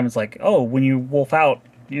most of the time it's like, oh, when you wolf out,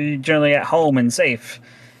 you're generally at home and safe,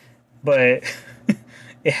 but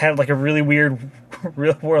it had like a really weird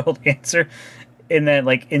real world answer in that,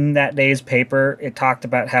 like, in that day's paper, it talked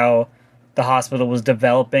about how the hospital was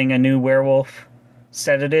developing a new werewolf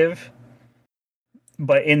sedative,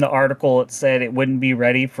 but in the article it said it wouldn't be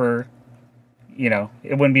ready for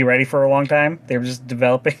a long time. They were just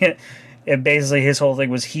developing it. And basically his whole thing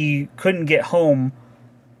was he couldn't get home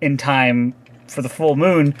in time for the full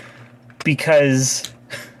moon because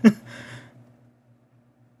of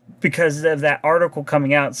that article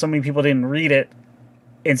coming out. So many people didn't read it,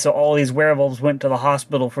 and so all these werewolves went to the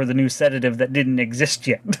hospital for the new sedative that didn't exist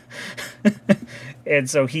yet. And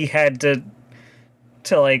so he had to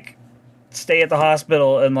like stay at the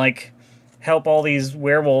hospital and like help all these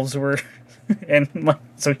werewolves who were and like,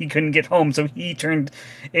 so he couldn't get home, so he turned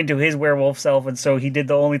into his werewolf self, and so he did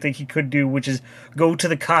the only thing he could do, which is go to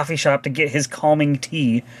the coffee shop to get his calming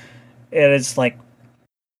tea. And it's like,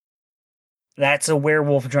 that's a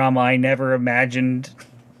werewolf drama I never imagined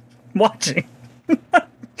watching.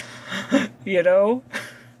 And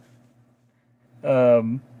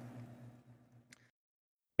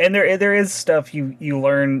there is stuff you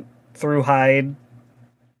learn through Hyde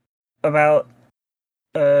about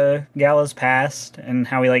Gala's past and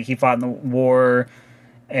how he fought in the war,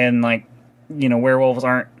 and werewolves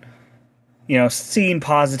aren't seen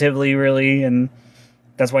positively really, and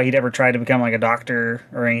that's why he'd ever tried to become like a doctor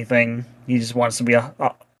or anything. He just wants to be a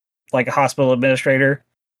hospital administrator.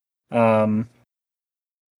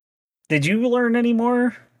 Did you learn any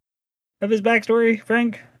more of his backstory,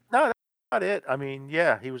 Frank? No, Not it. I mean,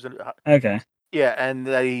 yeah, he was Okay. yeah, and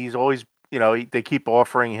he's always, they keep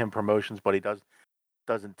offering him promotions, but he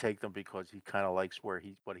doesn't take them because he kind of likes what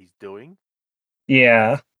he's doing.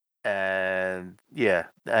 Yeah. And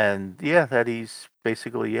that he's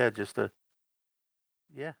basically just a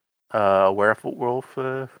werewolf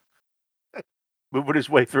moving his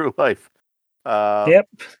way through life. Yep.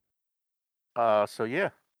 So yeah,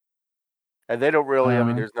 and they don't really. I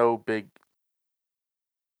mean, there's no big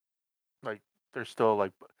like. There's still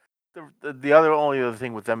like the only other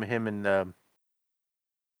thing with him and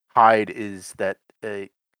Hyde is that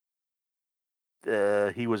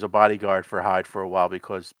he was a bodyguard for Hyde for a while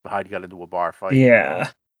because Hyde got into a bar fight.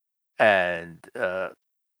 Yeah. And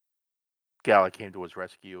Gala came to his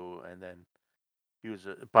rescue, and then he was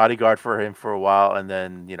a bodyguard for him for a while, and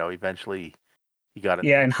then eventually he got it.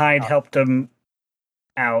 Yeah, and Hyde helped him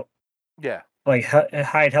out. Yeah, like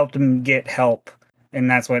Hyde helped him get help, and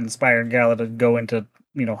that's what inspired Gala to go into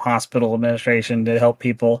hospital administration to help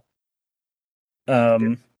people.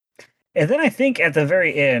 And then I think at the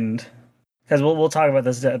very end, because we'll talk about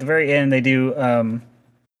this at the very end, they do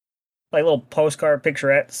like little postcard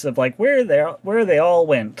picturettes of like where they all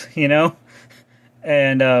went, and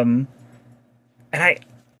I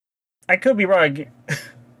could be wrong,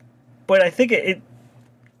 but I think it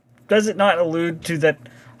does it not allude to that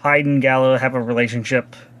Hyde and Gallo have a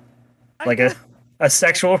relationship, like a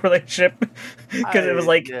sexual relationship, because it was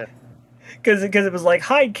like because it was like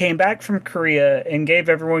Hyde came back from Korea and gave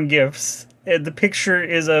everyone gifts, and the picture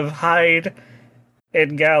is of Hyde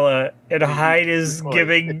and Gala, and Hyde is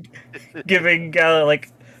giving Gala like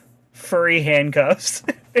furry handcuffs.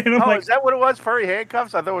 And I'm like, is that what it was? Furry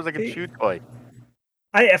handcuffs? I thought it was like a chew toy.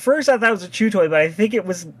 At first I thought it was a chew toy, but I think it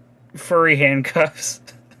was furry handcuffs.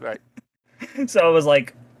 Right. So I was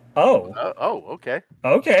like, oh, okay.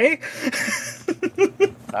 Okay.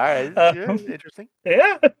 All right. Interesting.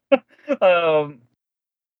 Yeah.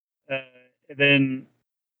 Then,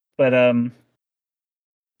 but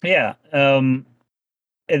yeah. And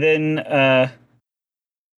then I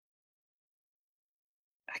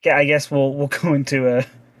guess we'll go into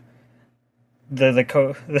the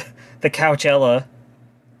Coachella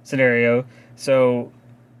scenario. So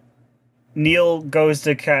Neil goes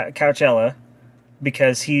to Coachella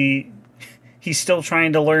because he's still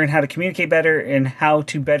trying to learn how to communicate better and how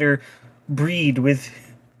to better breed with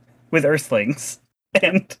Earthlings,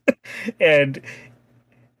 and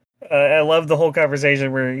I love the whole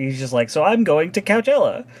conversation where he's just like, "So I'm going to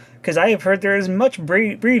Coachella because I have heard there is much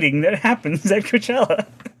breeding that happens at Coachella,"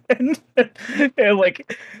 and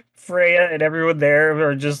like Freya and everyone there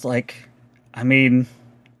are just like, "I mean,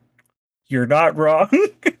 you're not wrong,"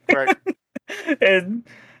 right? And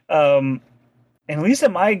at least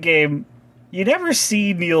in my game, you never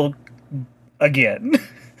see Neil again.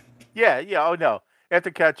 Yeah. Oh no. After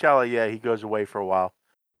Coachella, he goes away for a while.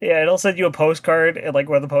 Yeah, it'll send you a postcard, and like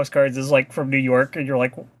one of the postcards is like from New York, and you're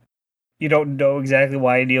like, you don't know exactly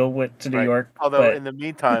why Neil went to New York. Although in the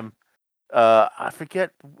meantime, I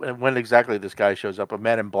forget when exactly this guy shows up. A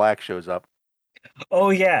man in black shows up. Oh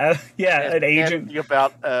yeah, an agent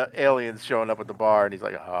about aliens showing up at the bar, and he's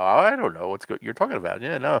like, "Oh, I don't know what's you're talking about."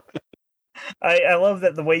 Yeah, no. I love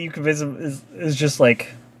that the way you convince him is just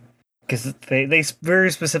like, because they very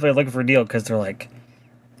specifically looking for Neil because they're like,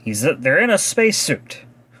 they're in a spacesuit,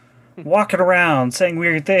 walking around saying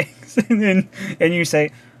weird things, and you say,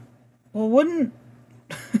 well, wouldn't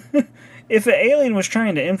if an alien was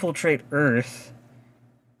trying to infiltrate Earth,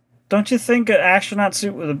 don't you think an astronaut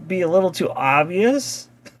suit would be a little too obvious?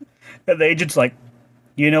 And the agent's like,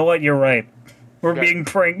 you know what, you're right. We're being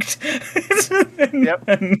pranked. Yep.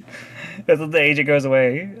 And then the agent goes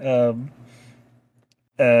away.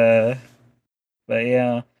 But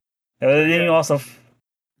yeah. Then you also.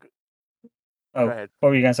 Go ahead. What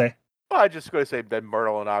were you gonna say? Well, I was just going to say that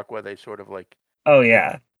Myrtle and Aqua, they sort of like. Oh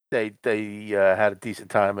yeah. They had a decent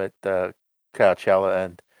time at Coachella,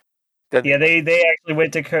 and then, they actually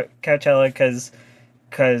went to Coachella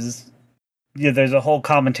because there's a whole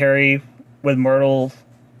commentary with Myrtle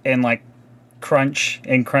and like crunch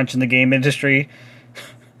in the game industry.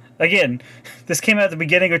 Again, this came out at the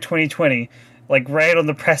beginning of 2020, like right on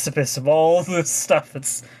the precipice of all the stuff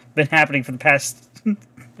that's been happening for the past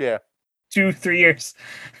 2-3 years.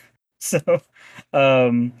 So,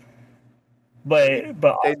 but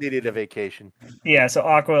they needed a vacation. Yeah, so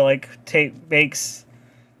Aqua like makes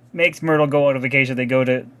Myrtle go on a vacation. They go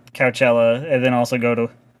to Coachella and then also go to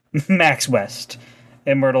Max West,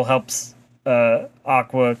 and Myrtle helps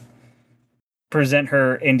Aqua present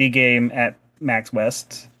her indie game at Max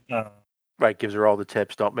West. Right, gives her all the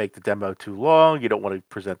tips. Don't make the demo too long. You don't want to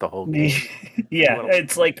present the whole game. Yeah,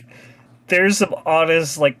 it's like there's some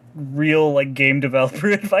honest, like, real, like, game developer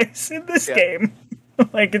advice in this game.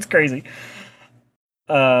 Like, it's crazy.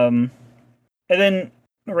 And then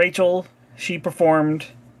Rachel, she performed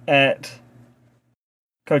at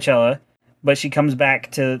Coachella, but she comes back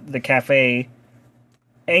to the cafe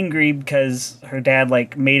angry because her dad,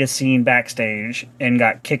 like, made a scene backstage and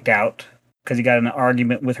got kicked out because he got in an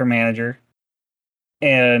argument with her manager.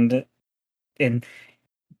 And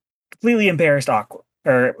completely embarrassed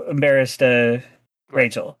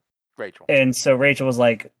Rachel. And so Rachel was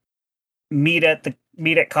like, meet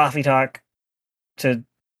at Coffee Talk to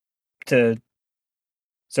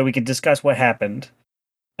so we could discuss what happened.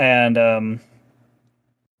 And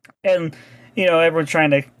everyone's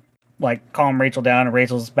trying to like calm Rachel down, and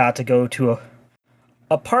Rachel's about to go to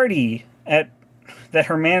a party that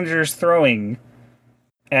her manager's throwing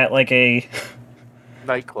at like a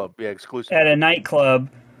nightclub, exclusive. At a nightclub,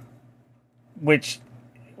 which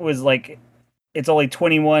was like, it's only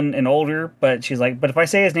 21 and older, but she's like, but if I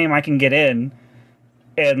say his name, I can get in.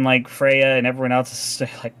 And like Freya and everyone else is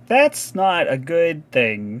like, that's not a good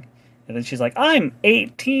thing. And then she's like, I'm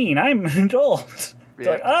 18, I'm an adult. It's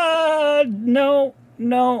like, no.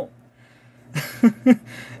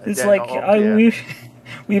 It's like,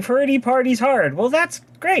 we've heard he parties hard. Well, that's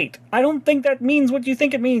great. I don't think that means what you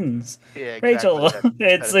think it means. Yeah, exactly. Rachel,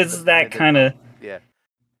 it's that kind of... Yeah.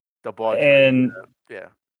 Debauchery. And...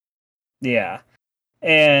 Yeah.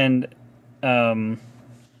 And...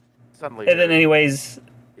 Suddenly and then anyways...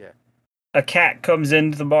 A cat comes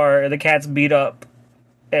into the bar, and the cat's beat up.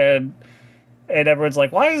 And everyone's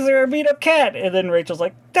like, why is there a beat up cat? And then Rachel's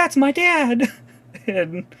like, that's my dad.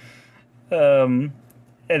 And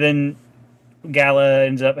then Gala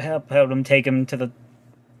ends up helping him take him to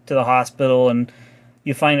the hospital, and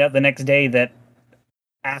you find out the next day that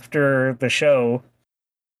after the show,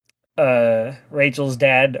 Rachel's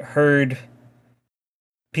dad heard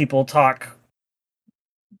people talk,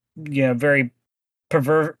 very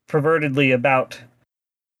pervertedly about,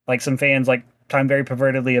 like, some fans like talking very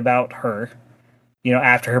pervertedly about her,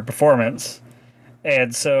 after her performance.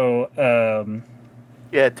 And so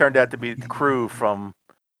it turned out to be the crew from...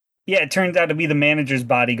 Yeah, it turns out to be the manager's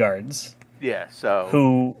bodyguards. Yeah, so...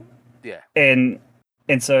 Who... Yeah. And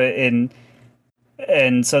so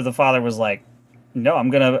the father was like, no, I'm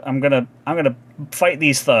gonna fight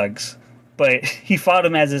these thugs. But he fought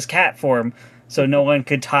him as his cat form, so no one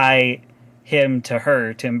could tie him to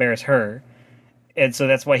her to embarrass her. And so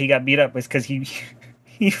that's why he got beat up, was because he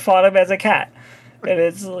fought him as a cat. And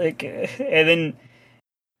it's like,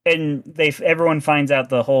 and everyone finds out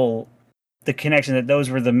the connection that those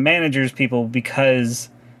were the manager's people, because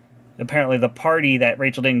apparently the party that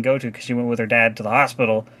Rachel didn't go to because she went with her dad to the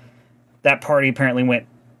hospital, that party apparently went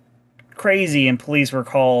crazy and police were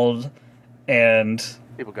called and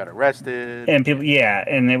people got arrested and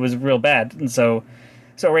it was real bad. And so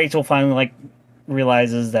Rachel finally like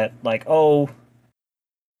realizes that, like, oh,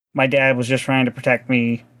 my dad was just trying to protect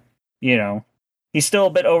me. He's still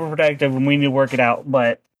a bit overprotective and we need to work it out.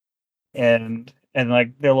 But and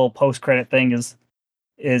like their little post credit thing is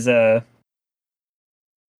I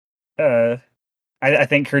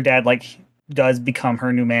think her dad like does become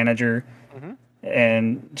her new manager,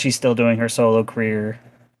 and she's still doing her solo career.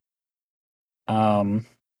 And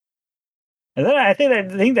then I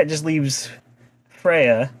think that just leaves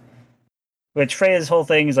Freya, which Freya's whole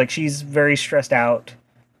thing is like she's very stressed out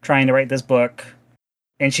trying to write this book,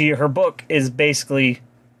 and her book is basically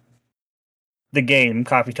the game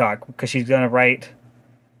Coffee Talk, because she's going to write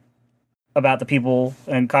about the people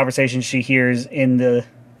and conversations she hears in the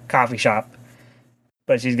coffee shop,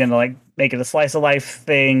 but she's going to like make it a slice of life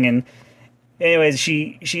thing. And anyways,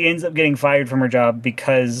 she ends up getting fired from her job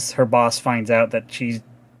because her boss finds out that she's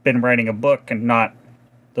been writing a book and not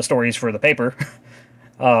the stories for the paper.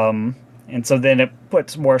 And so then it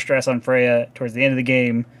puts more stress on Freya towards the end of the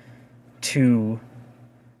game to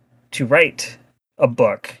write a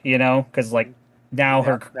book, because like now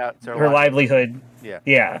her livelihood.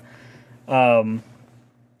 Yeah. And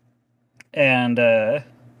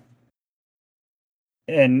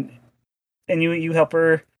you help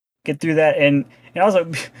her get through that, and also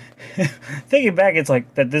thinking back, it's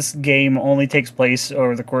like that this game only takes place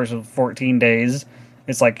over the course of 14 days.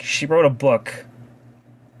 It's like she wrote a book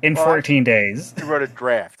in 14 days. She wrote a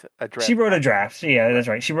draft. She wrote a draft. Yeah, that's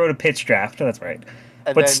right. She wrote a pitch draft. That's right.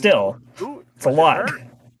 But still, it's a lot.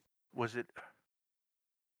 Was it?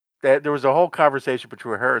 There was a whole conversation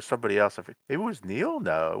between her and somebody else. It was Neil.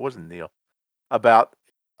 No, it wasn't Neil. About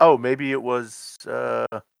maybe it was.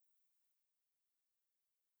 God,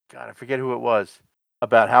 I forget who it was.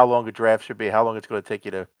 About how long a draft should be, how long it's going to take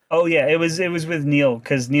you to Oh yeah, it was with Neil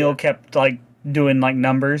because Neil Yeah. kept like doing like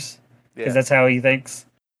numbers because Yeah. that's how he thinks.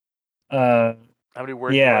 Uh, How many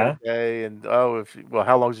words you write a yeah, day, and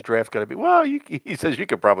how long's the draft going to be? Well, he says you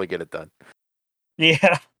could probably get it done.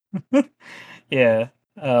 yeah, yeah.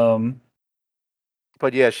 Um,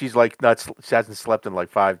 But yeah, she's like nuts. She hasn't slept in like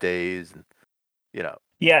 5 days, and you know.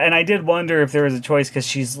 yeah, and I did wonder if there was a choice because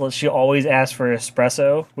she always asks for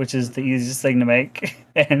espresso, which is the easiest thing to make,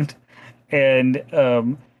 and and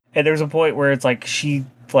there's a point where it's like she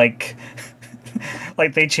like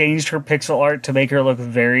like they changed her pixel art to make her look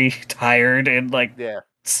very tired and like Yeah.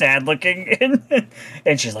 sad looking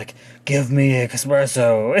and she's like, give me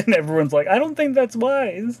espresso, and everyone's like, I don't think that's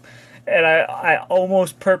wise, and I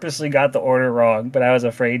almost purposely got the order wrong, but I was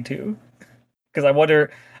afraid to because I wonder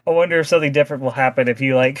if something different will happen if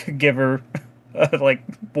you like give her like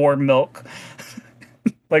warm milk.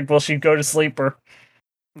 Like, will she go to sleep, or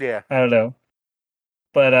Yeah. I don't know.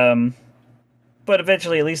 But but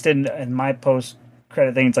eventually, at least in my post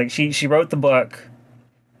credit thing, it's like she wrote the book,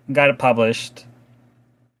 got it published,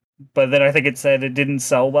 but then I think it said it didn't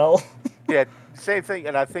sell well. Yeah. Same thing,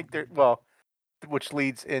 and I think which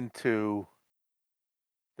leads into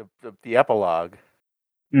the epilogue,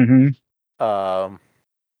 Mm-hmm. um,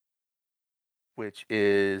 which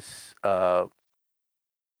is a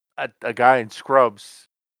guy in Scrubs.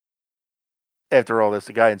 After all this,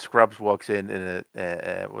 the guy in Scrubs walks in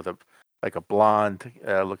with a blonde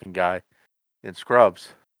looking guy in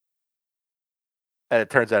Scrubs, and it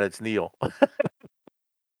turns out it's Neil.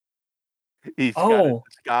 He's got a Oh,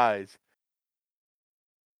 disguise.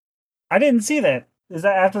 I didn't see that. Is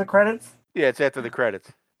that after the credits? Yeah, it's after the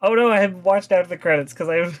credits. Oh no, I haven't watched after the credits because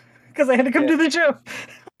I had to come Yeah, do the show.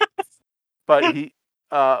 but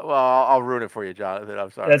well, I'll ruin it for you, Jonathan. I'm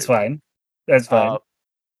That's sorry. fine. That's Uh, fine.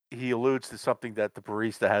 he alludes to something that the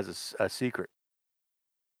barista has a secret,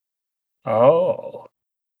 Oh.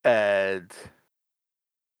 and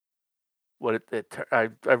I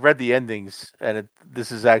read the endings, and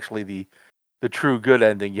this is actually the true good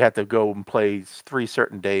ending. You have to go and play 3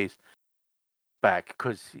 certain days back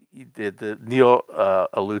because the Neil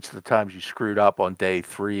alludes to the times you screwed up on day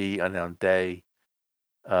 3 and on day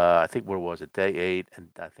I think what was it, day 8, and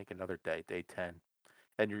I think another day 10,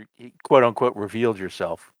 and you quote unquote revealed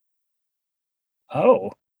yourself.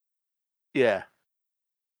 Oh. Yeah,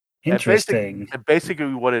 and Interesting.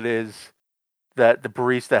 basically what it is that the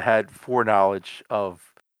barista had foreknowledge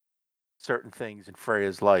of certain things in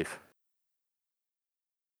Freya's life.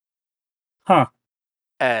 Huh.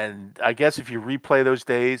 And I guess if you replay those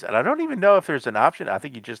days, and I don't even know if there's an option, I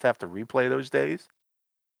think you just have to replay those days.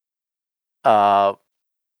 Uh,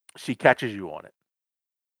 she catches you on it,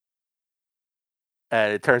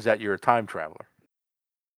 and it turns out you're a time traveler.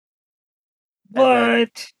 And then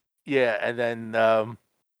What? yeah, and then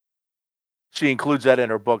she includes that in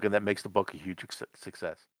her book, and that makes the book a huge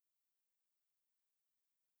success.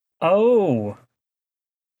 Oh,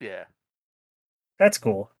 Yeah, that's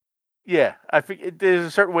cool. yeah. I think there's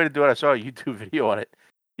a certain way to do it. I saw a YouTube video on it.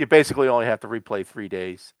 You basically only have to replay 3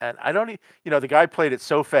 days, and I don't. The guy played it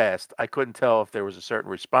so fast, I couldn't tell if there was a certain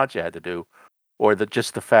response you had to do, or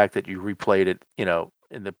just the fact that you replayed it,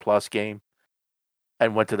 in the plus game,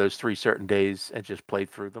 and went to those 3 certain days and just played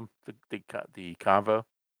through them. The convo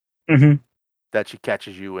Mm-hmm. that she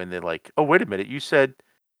catches you, and they're like, "Oh, wait a minute, you said,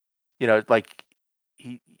 like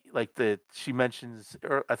he she mentions,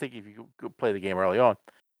 or I think if you go play the game early on,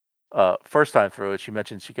 first time through it, she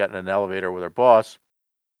mentions she got in an elevator with her boss,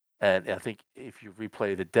 and I think if you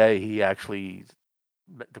replay the day,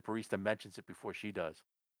 the barista mentions it before she does,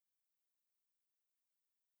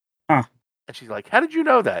 Huh. and she's like, "How did you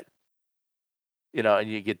know that?" And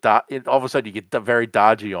you get all of a sudden you get very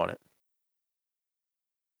dodgy on it.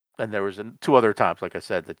 And there was 2 other times, like I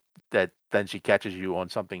said, that then she catches you on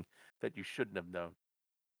something that you shouldn't have known.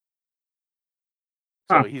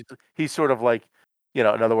 Huh. So he's sort of like, in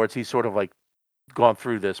other words, he's sort of like gone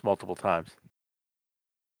through this multiple times.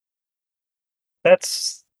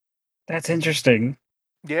 That's interesting,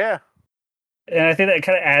 Yeah, and I think that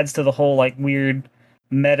kind of adds to the whole like weird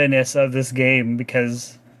meta-ness of this game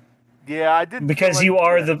yeah, I didn't feel like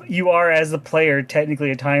you are as the player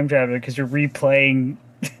technically a time traveler because you're replaying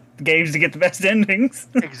games to get the best endings.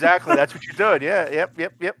 exactly. That's what you're doing. Yeah,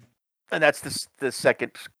 yep. And that's the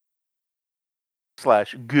second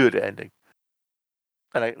 / good ending.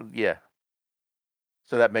 And yeah,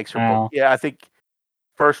 so that makes her book. Wow. Yeah, I think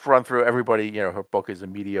first run through everybody, her book is a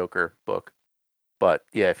mediocre book. But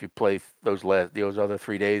yeah, if you play those other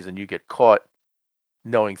 3 days and you get caught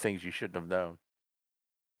knowing things you shouldn't have known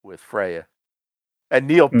with Freya, and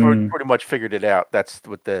Neil Mm. pretty much figured it out. That's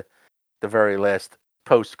what the very last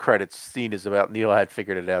post credits scene is about Neil had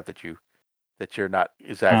figured it out that you're not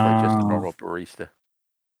exactly just a normal barista.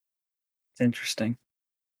 It's interesting.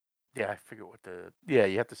 Yeah, I figure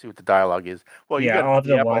you have to see what the dialogue is. Well, you got I'll have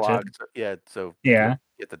the to watch it. epilogue. So Yeah.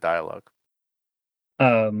 get the dialogue.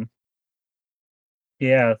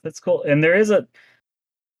 Yeah, that's cool. And there is a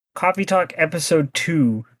Coffee Talk episode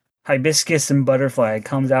 2, Hibiscus and Butterfly,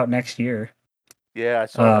 comes out next year. Yeah, I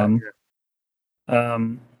saw that. Yeah.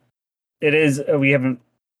 It is we haven't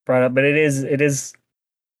brought up, but it is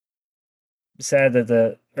sad that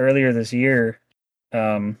the earlier this year,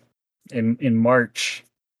 in March,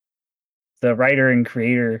 the writer and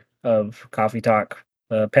creator of Coffee Talk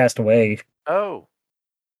passed away. Oh.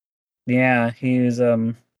 Yeah, he was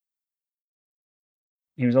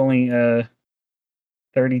only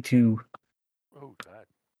 32. Oh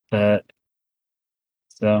God.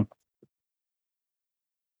 So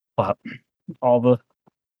well,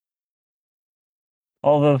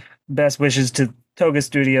 all the best wishes to Toga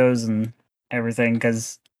Studios and everything,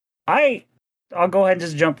 because I'll go ahead and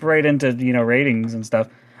just jump right into ratings and stuff.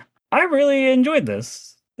 I really enjoyed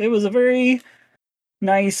this. It was a very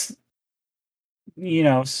nice,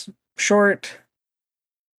 short,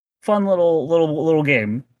 fun little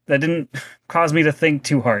game that didn't cause me to think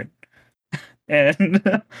too hard.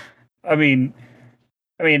 And I mean,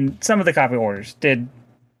 some of the copy orders did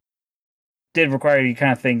require you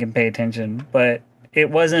kind of think and pay attention, but it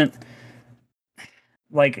wasn't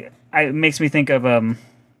like it makes me think of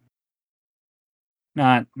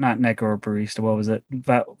not Necro Barista. What was it?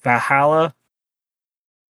 Valhalla.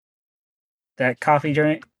 That coffee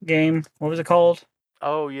drink game. What was it called?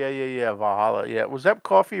 Oh yeah. Valhalla. Yeah, was that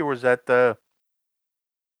coffee or was that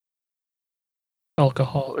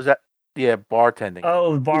alcohol? Was that bartending?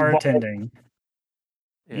 Oh, bartending.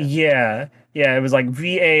 Yeah. It was like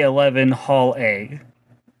VA11 Hall A,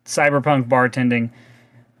 Cyberpunk bartending,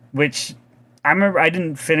 which I remember I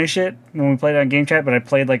didn't finish it when we played it on Game Chat, but I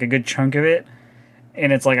played like a good chunk of it,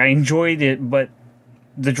 and it's like I enjoyed it, but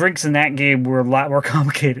the drinks in that game were a lot more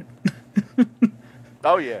complicated.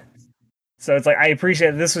 Oh yeah. So it's like I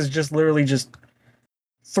appreciate this was just literally just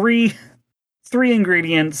three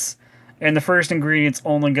ingredients, and the first ingredient's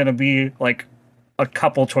only going to be like a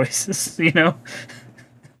couple choices,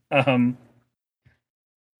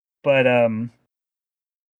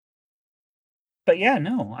 but yeah,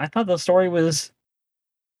 no, I thought the story was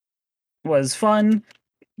fun.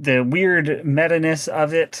 The weird meta-ness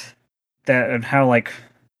of it, that and how like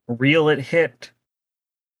real it hit,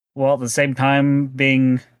 while at the same time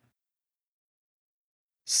being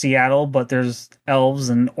Seattle, but there's elves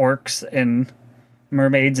and orcs and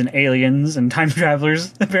mermaids and aliens and time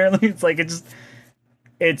travelers. Apparently, it's like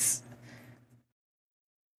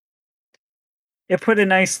it put a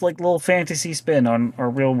nice like little fantasy spin on our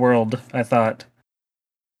real world, I thought.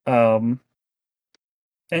 And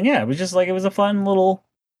yeah, it was just like it was a fun little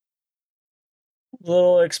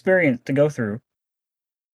experience to go through.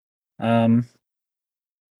 So,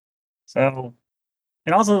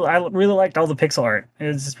 and also I really liked all the pixel art. It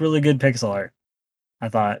was just really good pixel art, I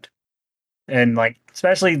thought. And like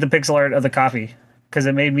especially the pixel art of the coffee, because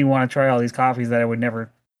it made me want to try all these coffees that I would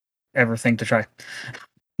never ever think to try.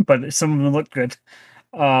 But some of them looked good.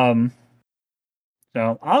 So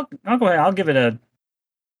I'll go ahead. I'll give it a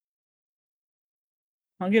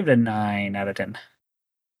 9 out of 10.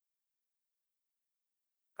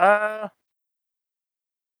 I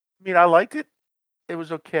mean, I liked it. It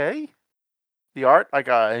was okay. The art, like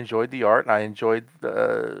I enjoyed the art, and I enjoyed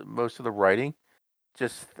most of the writing.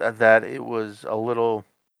 Just that it was a little,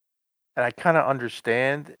 and I kind of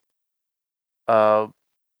understand. Like,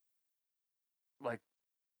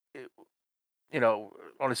 it,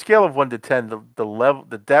 on a scale of 1 to 10, the level,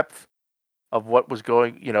 the depth of what was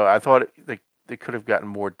going. I thought they could have gotten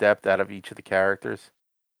more depth out of each of the characters.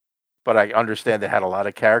 But I understand they had a lot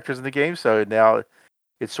of characters in the game, so now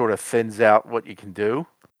it sort of thins out what you can do.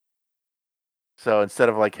 So instead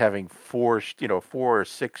of like having 4 or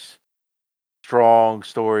 6 strong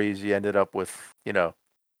stories, you ended up with,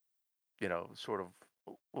 sort of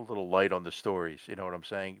a little light on the stories. You know what I'm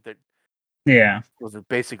saying? That Yeah. was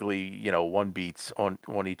basically, one beats on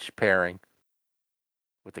each pairing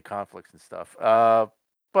with the conflicts and stuff.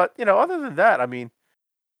 But other than that, I mean,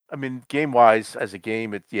 game wise, as a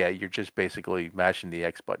game, you're just basically mashing the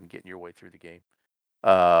X button, getting your way through the game,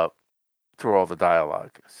 through all the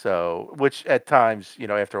dialogue. So, which at times,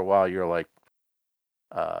 after a while, you're like,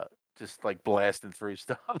 just like blasting through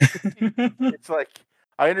stuff. It's like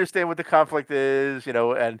I understand what the conflict is,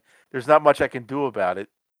 and there's not much I can do about it.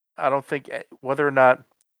 I don't think whether or not,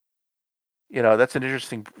 that's an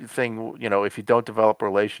interesting thing. If you don't develop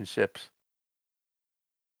relationships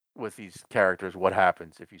with these characters, what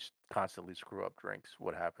happens if you constantly screw up drinks?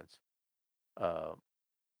 What happens? Uh,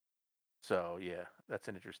 so yeah, that's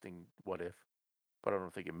an interesting what if, but I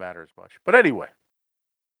don't think it matters much. But anyway,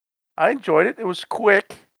 I enjoyed it. It was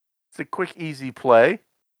quick. It's a quick, easy play.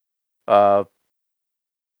 So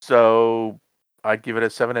I'd give it a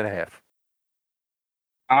 7.5.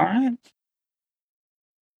 All right.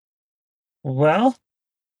 Well,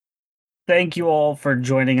 thank you all for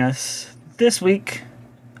joining us this week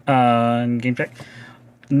on Game Check.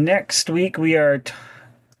 Next week we are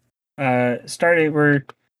we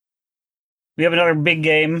have another big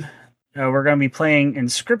game. We're going to be playing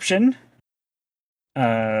Inscription,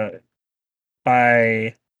 by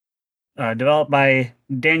developed by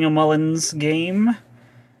Daniel Mullins game,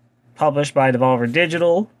 published by Devolver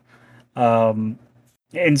Digital.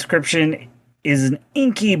 Inscription is an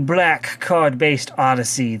inky black card-based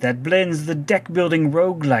odyssey that blends the deck-building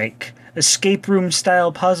roguelike, escape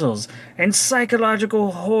room-style puzzles, and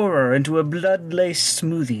psychological horror into a blood-laced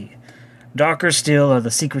smoothie. Darker still are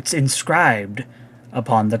the secrets inscribed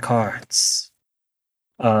upon the cards.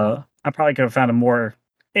 I probably could have found a more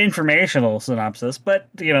informational synopsis, but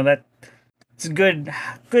that it's a good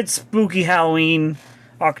spooky Halloween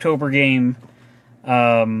October game.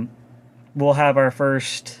 We'll have our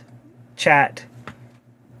first chat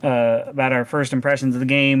about our first impressions of the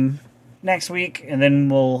game next week, and then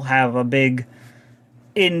we'll have a big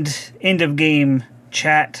end of game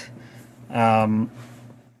chat.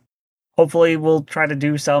 Hopefully we'll try to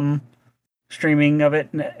do some streaming of it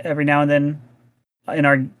every now and then in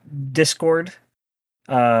our Discord.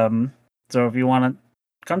 So if you want to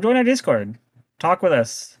come join our Discord, talk with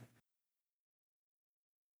us,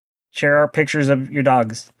 share our pictures of your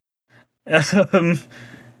dogs.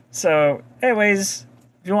 So anyways,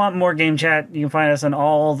 if you want more game chat, you can find us on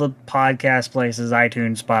all the podcast places: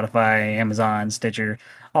 iTunes, Spotify, Amazon, Stitcher,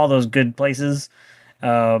 all those good places.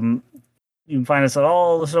 You can find us at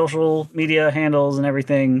all the social media handles and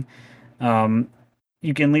everything.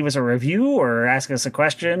 You can leave us a review or ask us a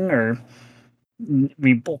question, or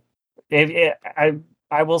I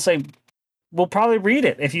will say we'll probably read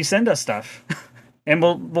it if you send us stuff, and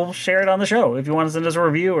we'll share it on the show if you want to send us a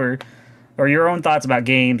review or your own thoughts about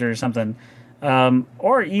games or something.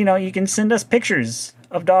 Or you can send us pictures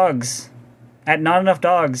of dogs at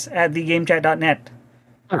notenoughdogs@thegamechat.net.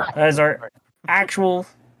 That is our actual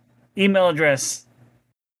email address.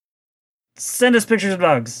 Send us pictures of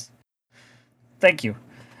dogs. Thank you.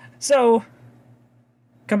 So,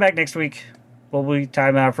 come back next week. We'll be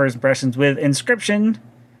talking about our first impressions with Inscription.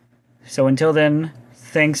 So until then,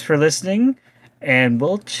 thanks for listening, and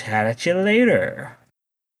we'll chat at you later.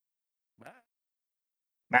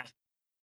 Bye.